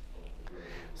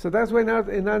 So that's why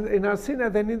in our Sinai,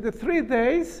 they need the 3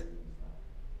 days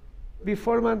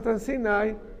before Matan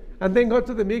Sinai, and then go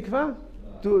to the mikvah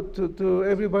to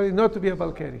everybody not to be a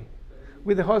balkeri.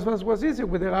 With the husbands was easy,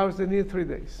 with the wives they need 3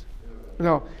 days.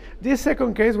 Now, this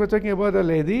second case, we're talking about a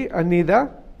lady,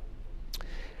 Anida,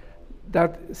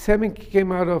 that semen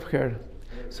came out of her.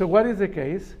 So what is the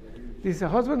case? This is a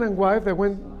husband and wife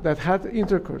that had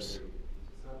intercourse.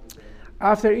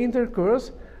 After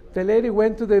intercourse, the lady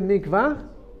went to the mikvah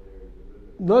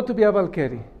not to be a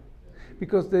balkeri,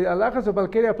 because the halachas of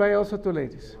balkeri apply also to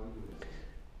ladies.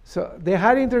 So they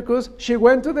had intercourse, she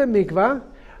went to the mikvah,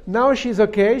 now she's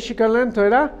okay, she can learn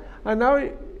Torah, and now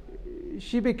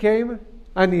she became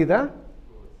Anida.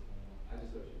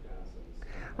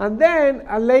 And then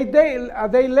a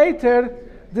day later,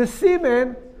 the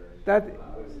semen that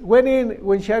went in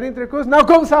when she had intercourse now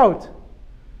comes out.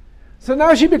 So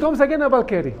now she becomes again a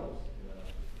balkeri.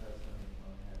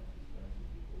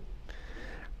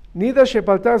 Nida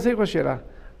shepalta zichva shela.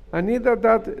 Anida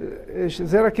that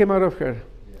zera came out of her.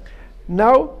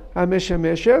 Now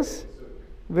ameshemeshes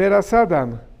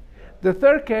verasadam. The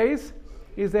third case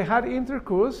is they had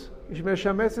intercourse.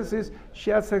 Meshemeshes is she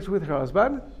had sex with her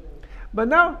husband, but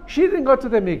now she didn't go to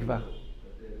the mikvah,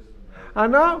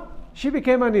 and now she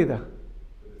became Anida.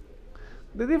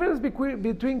 The difference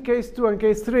between case 2 and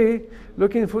case 3,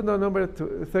 looking at footnote number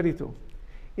 32.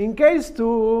 In case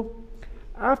 2,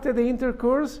 after the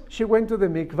intercourse, she went to the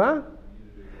mikvah.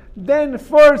 Then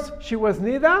first she was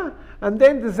Nida, and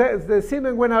then the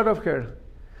semen went out of her.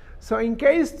 So in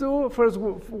case 2,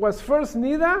 was first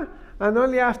Nida, and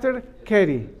only after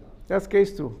Keri. That's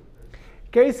case 2.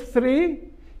 Case 3,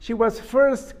 she was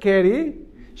first Keri,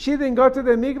 she didn't go to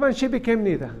the mikvah, and she became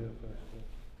Nida.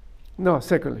 No,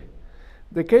 secondly.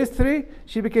 The case 3,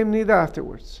 she became Nida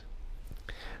afterwards.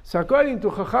 So according to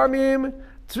Chachamim,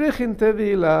 Trichin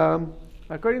Tevila.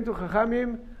 According to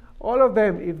Chachamim, all of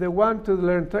them, if they want to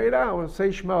learn Torah or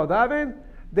say Shema or Daven,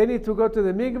 they need to go to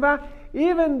the mikvah,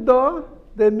 even though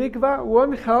the mikvah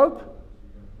won't help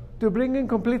to bring in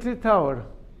completely Taor.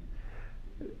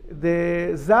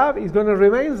 The Zav is going to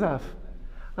remain Zav.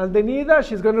 And the Nida,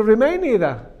 she's going to remain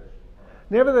Nida.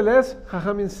 Nevertheless,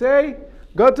 Chachamim say,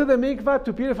 go to the mikvah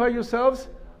to purify yourselves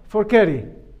for Keri.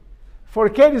 For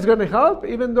Keri is going to help,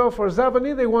 even though for Zav and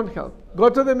Nida they won't help. Go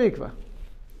to the mikvah.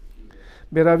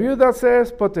 But Rav Yehuda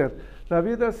says, Poter. Rav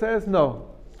Yehuda says,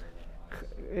 no.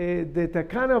 The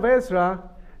Takan of Ezra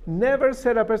never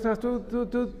said a person has to go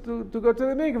to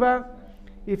the mikvah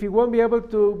if he won't be able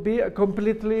to be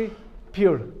completely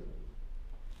pure.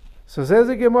 So says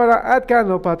the Gemara, Ad kan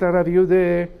lo pater Rav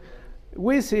Yehuda.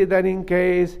 We see that in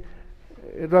case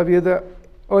Rav Yehuda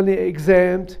only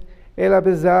exempt Ela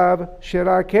bezav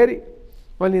shera keri.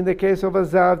 Only in the case of a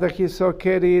zav that he saw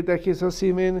keri, that he saw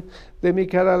semen, the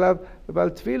mikar alav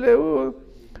baltfileu,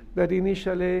 that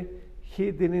initially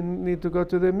he didn't need to go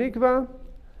to the mikvah.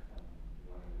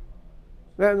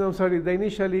 No, I'm sorry,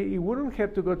 initially he wouldn't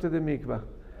have to go to the mikvah,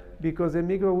 because the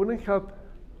mikvah wouldn't help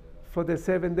for the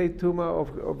 7-day tuma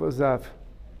of a zav.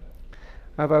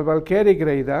 Aval balkeri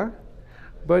greida,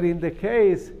 but in the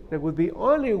case there would be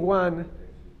only one,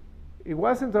 it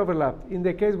wasn't overlapped. In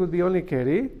the case would be only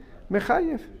keri,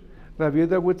 mechayev. Rav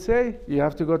Yehuda would say, you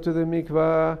have to go to the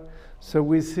mikvah. So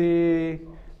we see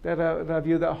that Rav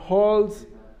Yehuda holds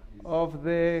of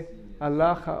the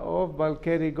halacha of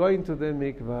balkeri going to the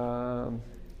mikvah.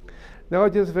 Now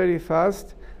just very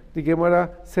fast, the Gemara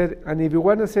said, and if you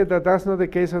want to say that that's not the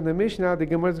case on the Mishnah, the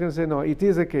Gemara is going to say, no, it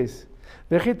is a case.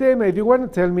 If you want to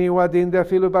tell me what in the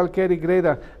filu balkeri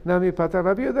greda nami pata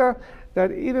Rav Yehuda,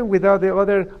 that even without the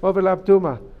other overlap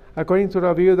tuma, according to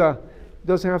Rav Yehuda,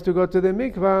 doesn't have to go to the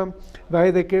mikvah.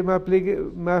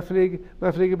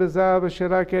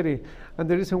 And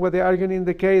the reason why they're arguing in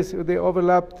the case, they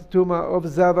overlapped tuma of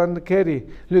zav and keri,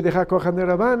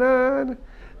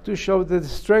 to show the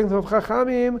strength of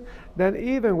Chachamim, then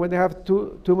even when they have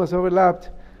two tumas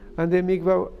overlapped, and the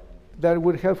mikvah that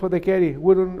would help for the keri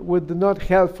would not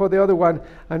help for the other one,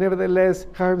 and nevertheless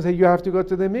Chachamim say you have to go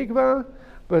to the mikvah.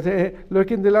 But look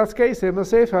in the last case,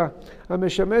 Mosefa,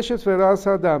 Ameshameshes Veras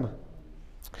Adam.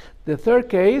 The third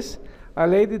case, a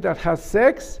lady that has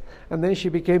sex and then she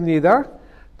became Nida,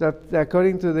 that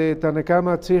according to the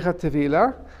Tanakama Tzricha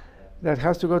Tevila, that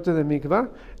has to go to the mikvah.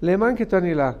 Leman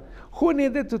ketanila. Who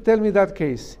needed to tell me that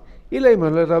case? If you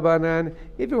want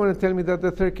to tell me that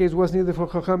the third case was needed for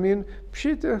Chachamim,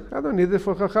 pshita, I don't need it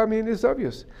for Chachamim, it's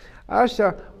obvious.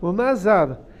 Asha,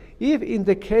 umazav. If in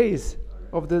the case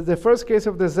of the first case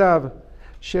of the zav,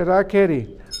 shera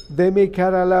keri,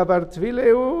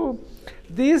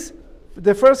 this,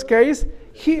 the first case,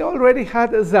 he already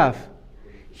had a zav.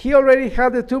 He already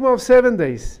had the tumor of 7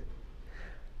 days.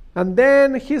 And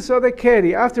then he saw the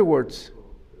keri afterwards.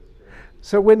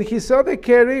 So when he saw the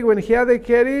keri, when he had the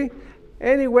keri,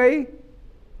 anyway,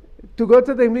 to go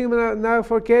to the mikvah now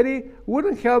for keri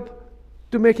wouldn't help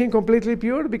to make him completely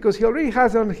pure because he already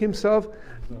has on himself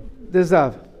the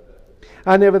zav.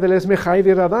 And nevertheless, Mechai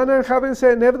v'Ravanan haven't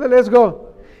said, nevertheless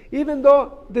go. Even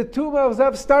though the tumor of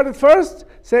zav started first,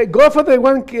 say go for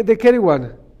the keri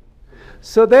one.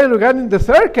 So then regarding the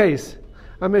third case,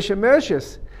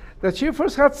 Ameshemeshes, that she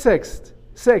first had sex,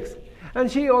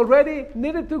 and she already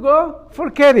needed to go for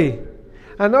keri.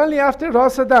 And only after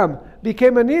Ros Adam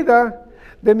became a nida,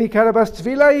 the Mikarabas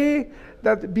Tvilai,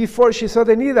 that before she saw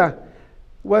the nida,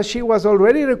 she was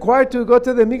already required to go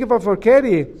to the mikvah for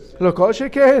keri. Lokol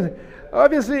sheken.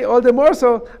 Obviously, all the more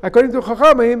so, according to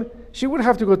Chachamim, she would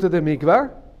have to go to the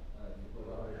mikvah.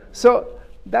 So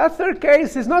that third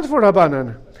case is not for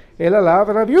Rabbanan. Elalav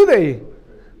Rav Yudei.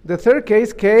 The third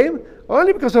case came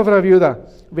only because of Rav Yudah.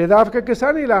 Vedavka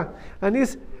Kesanila. And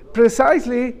it's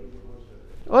precisely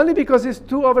only because it's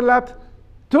two overlapped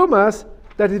tumas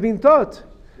that is being taught.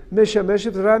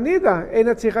 Meshameshet Ranida,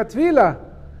 Enatzichat Tvila.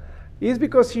 It's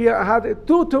because she had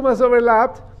two tumas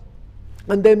overlapped,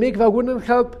 and the mikvah wouldn't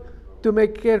help to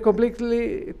make her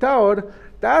completely taor.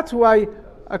 That's why,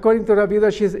 according to Rav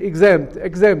Yudah, she's exempt.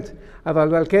 Aval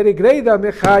Valkeri Greida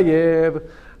Mechayev.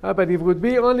 But if it would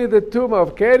be only the tumah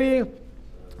of keri,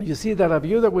 you see that Rav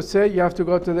Yudah would say you have to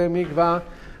go to the mikvah.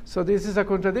 So this is a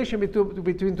contradiction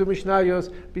between two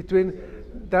Mishnayos, between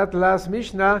that last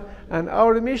Mishnah and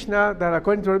our Mishnah, that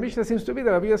according to our Mishnah seems to be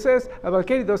that Rav Yudah says, Aval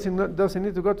Keri doesn't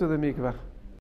need to go to the mikvah.